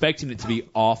was expecting it to be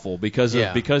awful because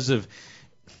of because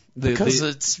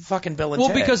it's fucking Bill and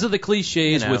Ted. Well, because of the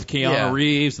cliches with Keanu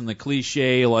Reeves and the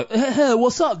cliche, like, hey,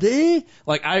 what's up, dude?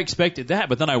 Like, I expected that,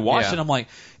 but then I watched it and I'm like,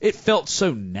 it felt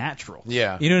so natural.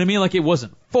 Yeah. You know what I mean? Like, it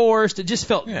wasn't forced. It just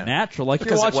felt natural. Like,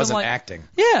 because you're watching, it wasn't like, acting.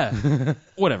 Yeah.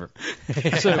 Whatever.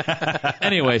 So,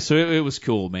 anyway, so it was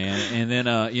cool, man. And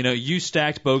then, you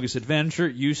stacked Bogus Adventure.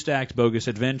 You stacked Bogus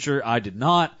Adventure. I did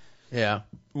not. Yeah.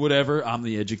 Whatever. I'm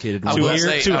the educated one. 2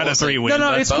 out of 3 wins.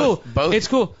 No, it's cool. It's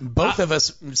cool. Both of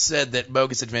us said that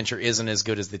Bogus Adventure isn't as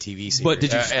good as the TV series. But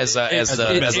did you as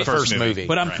the first movie?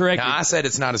 But I'm correct. Now, I said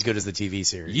it's not as good as the TV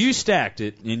series. You stacked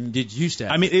it, and did you stack?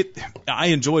 I mean, I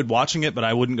enjoyed watching it, but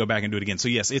I wouldn't go back and do it again. So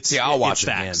yes, I'll watch it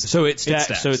again. again. So it's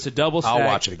stacked. So it's a double stack. I'll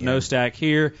watch it again. No stack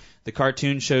here. The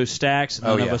cartoon show stacks.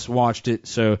 None of us watched it,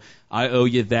 so I owe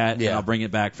you that, and I'll bring it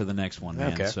back for the next one,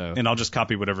 man. Okay. So. And I'll just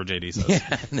copy whatever JD says.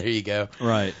 Yeah, there you go.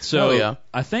 Right. So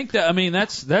I think that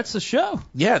that's the show.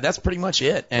 Yeah, that's pretty much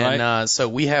it. And Right. So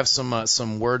we have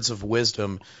some words of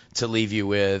wisdom to leave you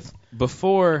with.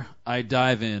 Before I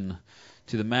dive in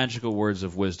to the magical words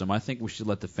of wisdom, I think we should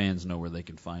let the fans know where they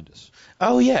can find us.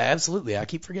 Oh yeah, absolutely. I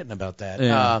keep forgetting about that.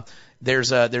 Yeah.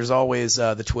 There's always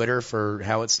the Twitter for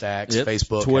How It Stacks, Yep.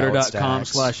 Facebook,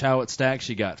 Twitter.com/HowItStacks.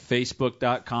 You got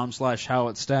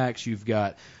Facebook.com/HowItStacks. You've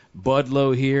got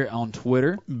Budlow here on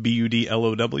Twitter.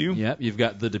 BUDLOW. Yep. You've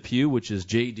got The Depew, which is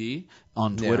JD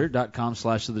on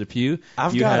Twitter.com/The Depew.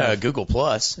 I've got Google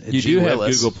Plus. At You G. do Willis.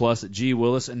 have Google Plus at G.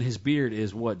 Willis, and his beard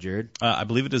is what, Jared? I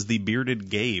believe it is the Bearded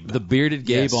Gabe. The Bearded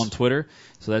Gabe Yes. on Twitter.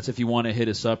 So that's if you want to hit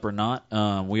us up or not.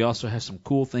 We also have some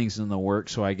cool things in the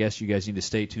works, so I guess you guys need to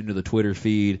stay tuned to the Twitter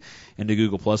feed and to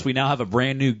Google Plus. We now have a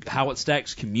brand new How It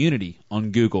Stacks community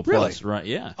on Google Plus, right?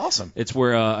 Yeah, Awesome. It's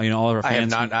where all of our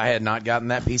fans. I had not gotten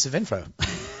that piece of info.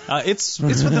 It's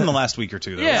within the last week or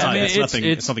two, though. Yeah, it's nothing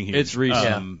huge. It's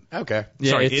recent. Okay.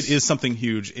 Yeah, Sorry, it's- it is something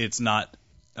huge. It's not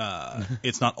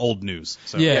old news.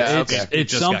 So Yeah, okay.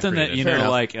 it's just got something that created. you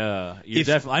know, like you're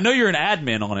definitely. I know you're an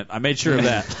admin on it. I made sure of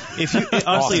that. If you honestly,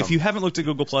 Awesome. if you haven't looked at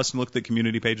Google Plus and looked at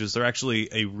community pages, they're actually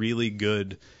a really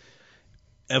good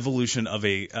evolution of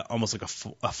almost like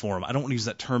a forum. I don't want to use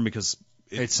that term because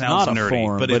it sounds not a nerdy,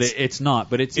 forum, but it's not.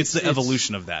 But it's the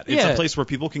evolution of that. It's yeah. a place where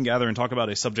people can gather and talk about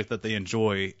a subject that they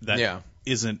enjoy that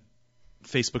isn't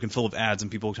Facebook and full of ads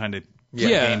and people trying to play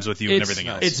games with you and everything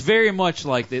else. It's very much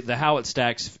like the How It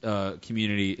Stacks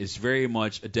community is very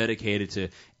much dedicated to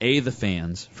the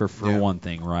fans for one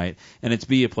thing, right? And it's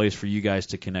a place for you guys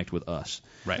to connect with us,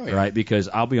 right? Because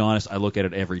I'll be honest, I look at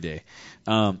it every day.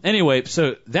 Anyway,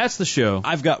 so that's the show.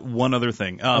 I've got one other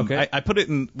thing. Okay.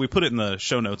 We put it in the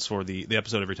show notes for the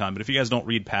episode every time, but if you guys don't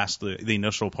read past the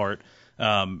initial part,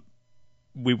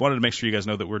 we wanted to make sure you guys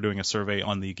know that we're doing a survey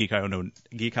on the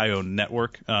Geek.io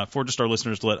network for just our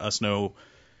listeners to let us know,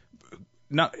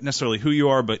 not necessarily who you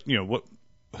are, but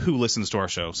who listens to our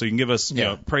show. So you can give us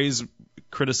praise,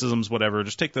 criticisms, whatever.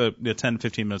 Just take the 10,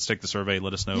 15 minutes, take the survey,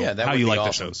 let us know how you like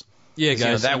the shows. Yeah,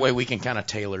 guys. That way we can kind of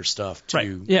tailor stuff to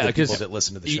the people that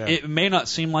listen to the show. It may not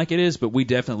seem like it is, but we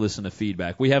definitely listen to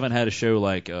feedback. We haven't had a show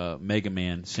like Mega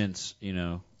Man since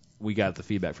we got the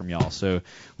feedback from y'all. So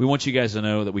we want you guys to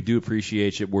know that we do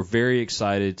appreciate it. We're very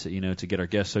excited to get our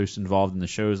guest hosts involved in the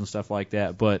shows and stuff like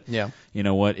that. But you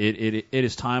know what? It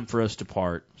is time for us to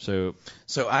part. So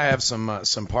I have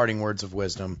some parting words of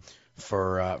wisdom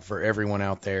for everyone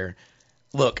out there.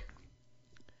 Look,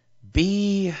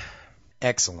 be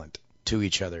excellent to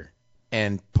each other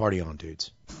and party on,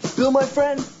 dudes. Bill, my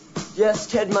friend. Yes,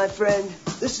 Ted, my friend.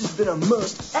 This has been a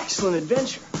most excellent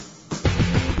adventure.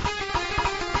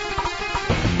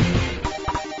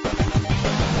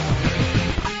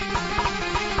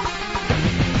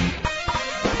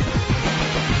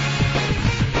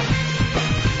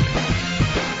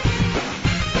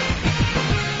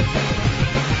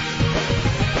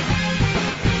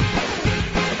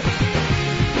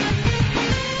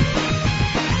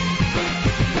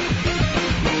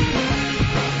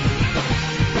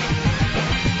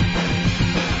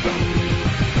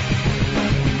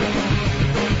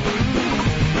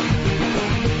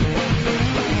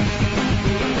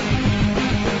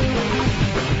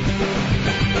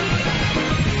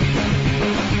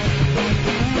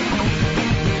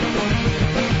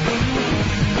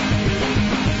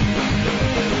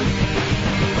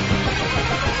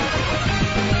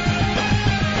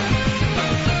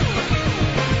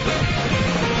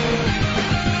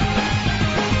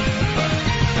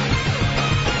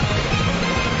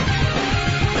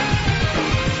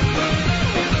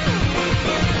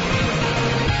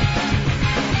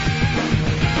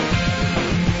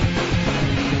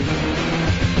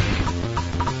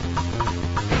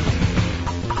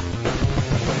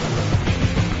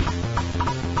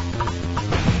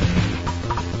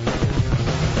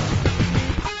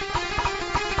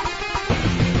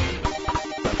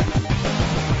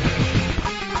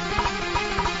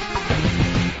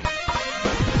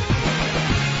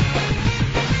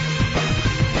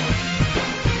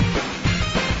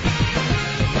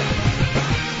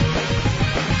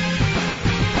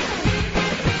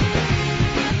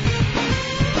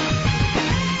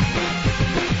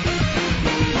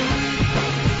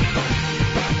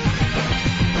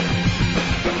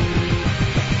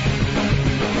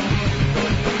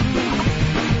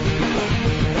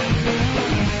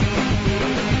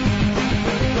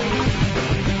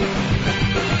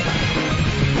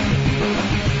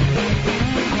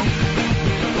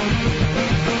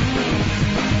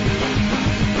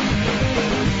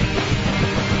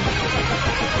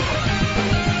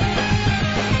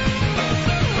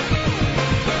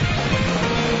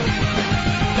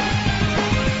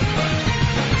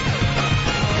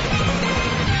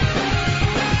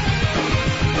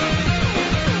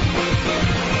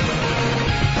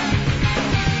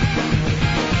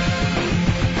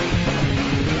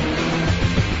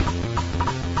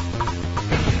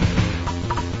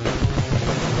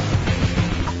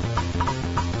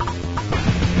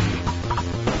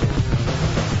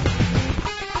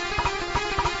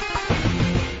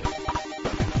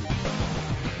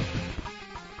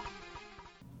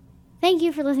 Thank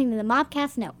you for listening to the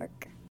Mopcast Network.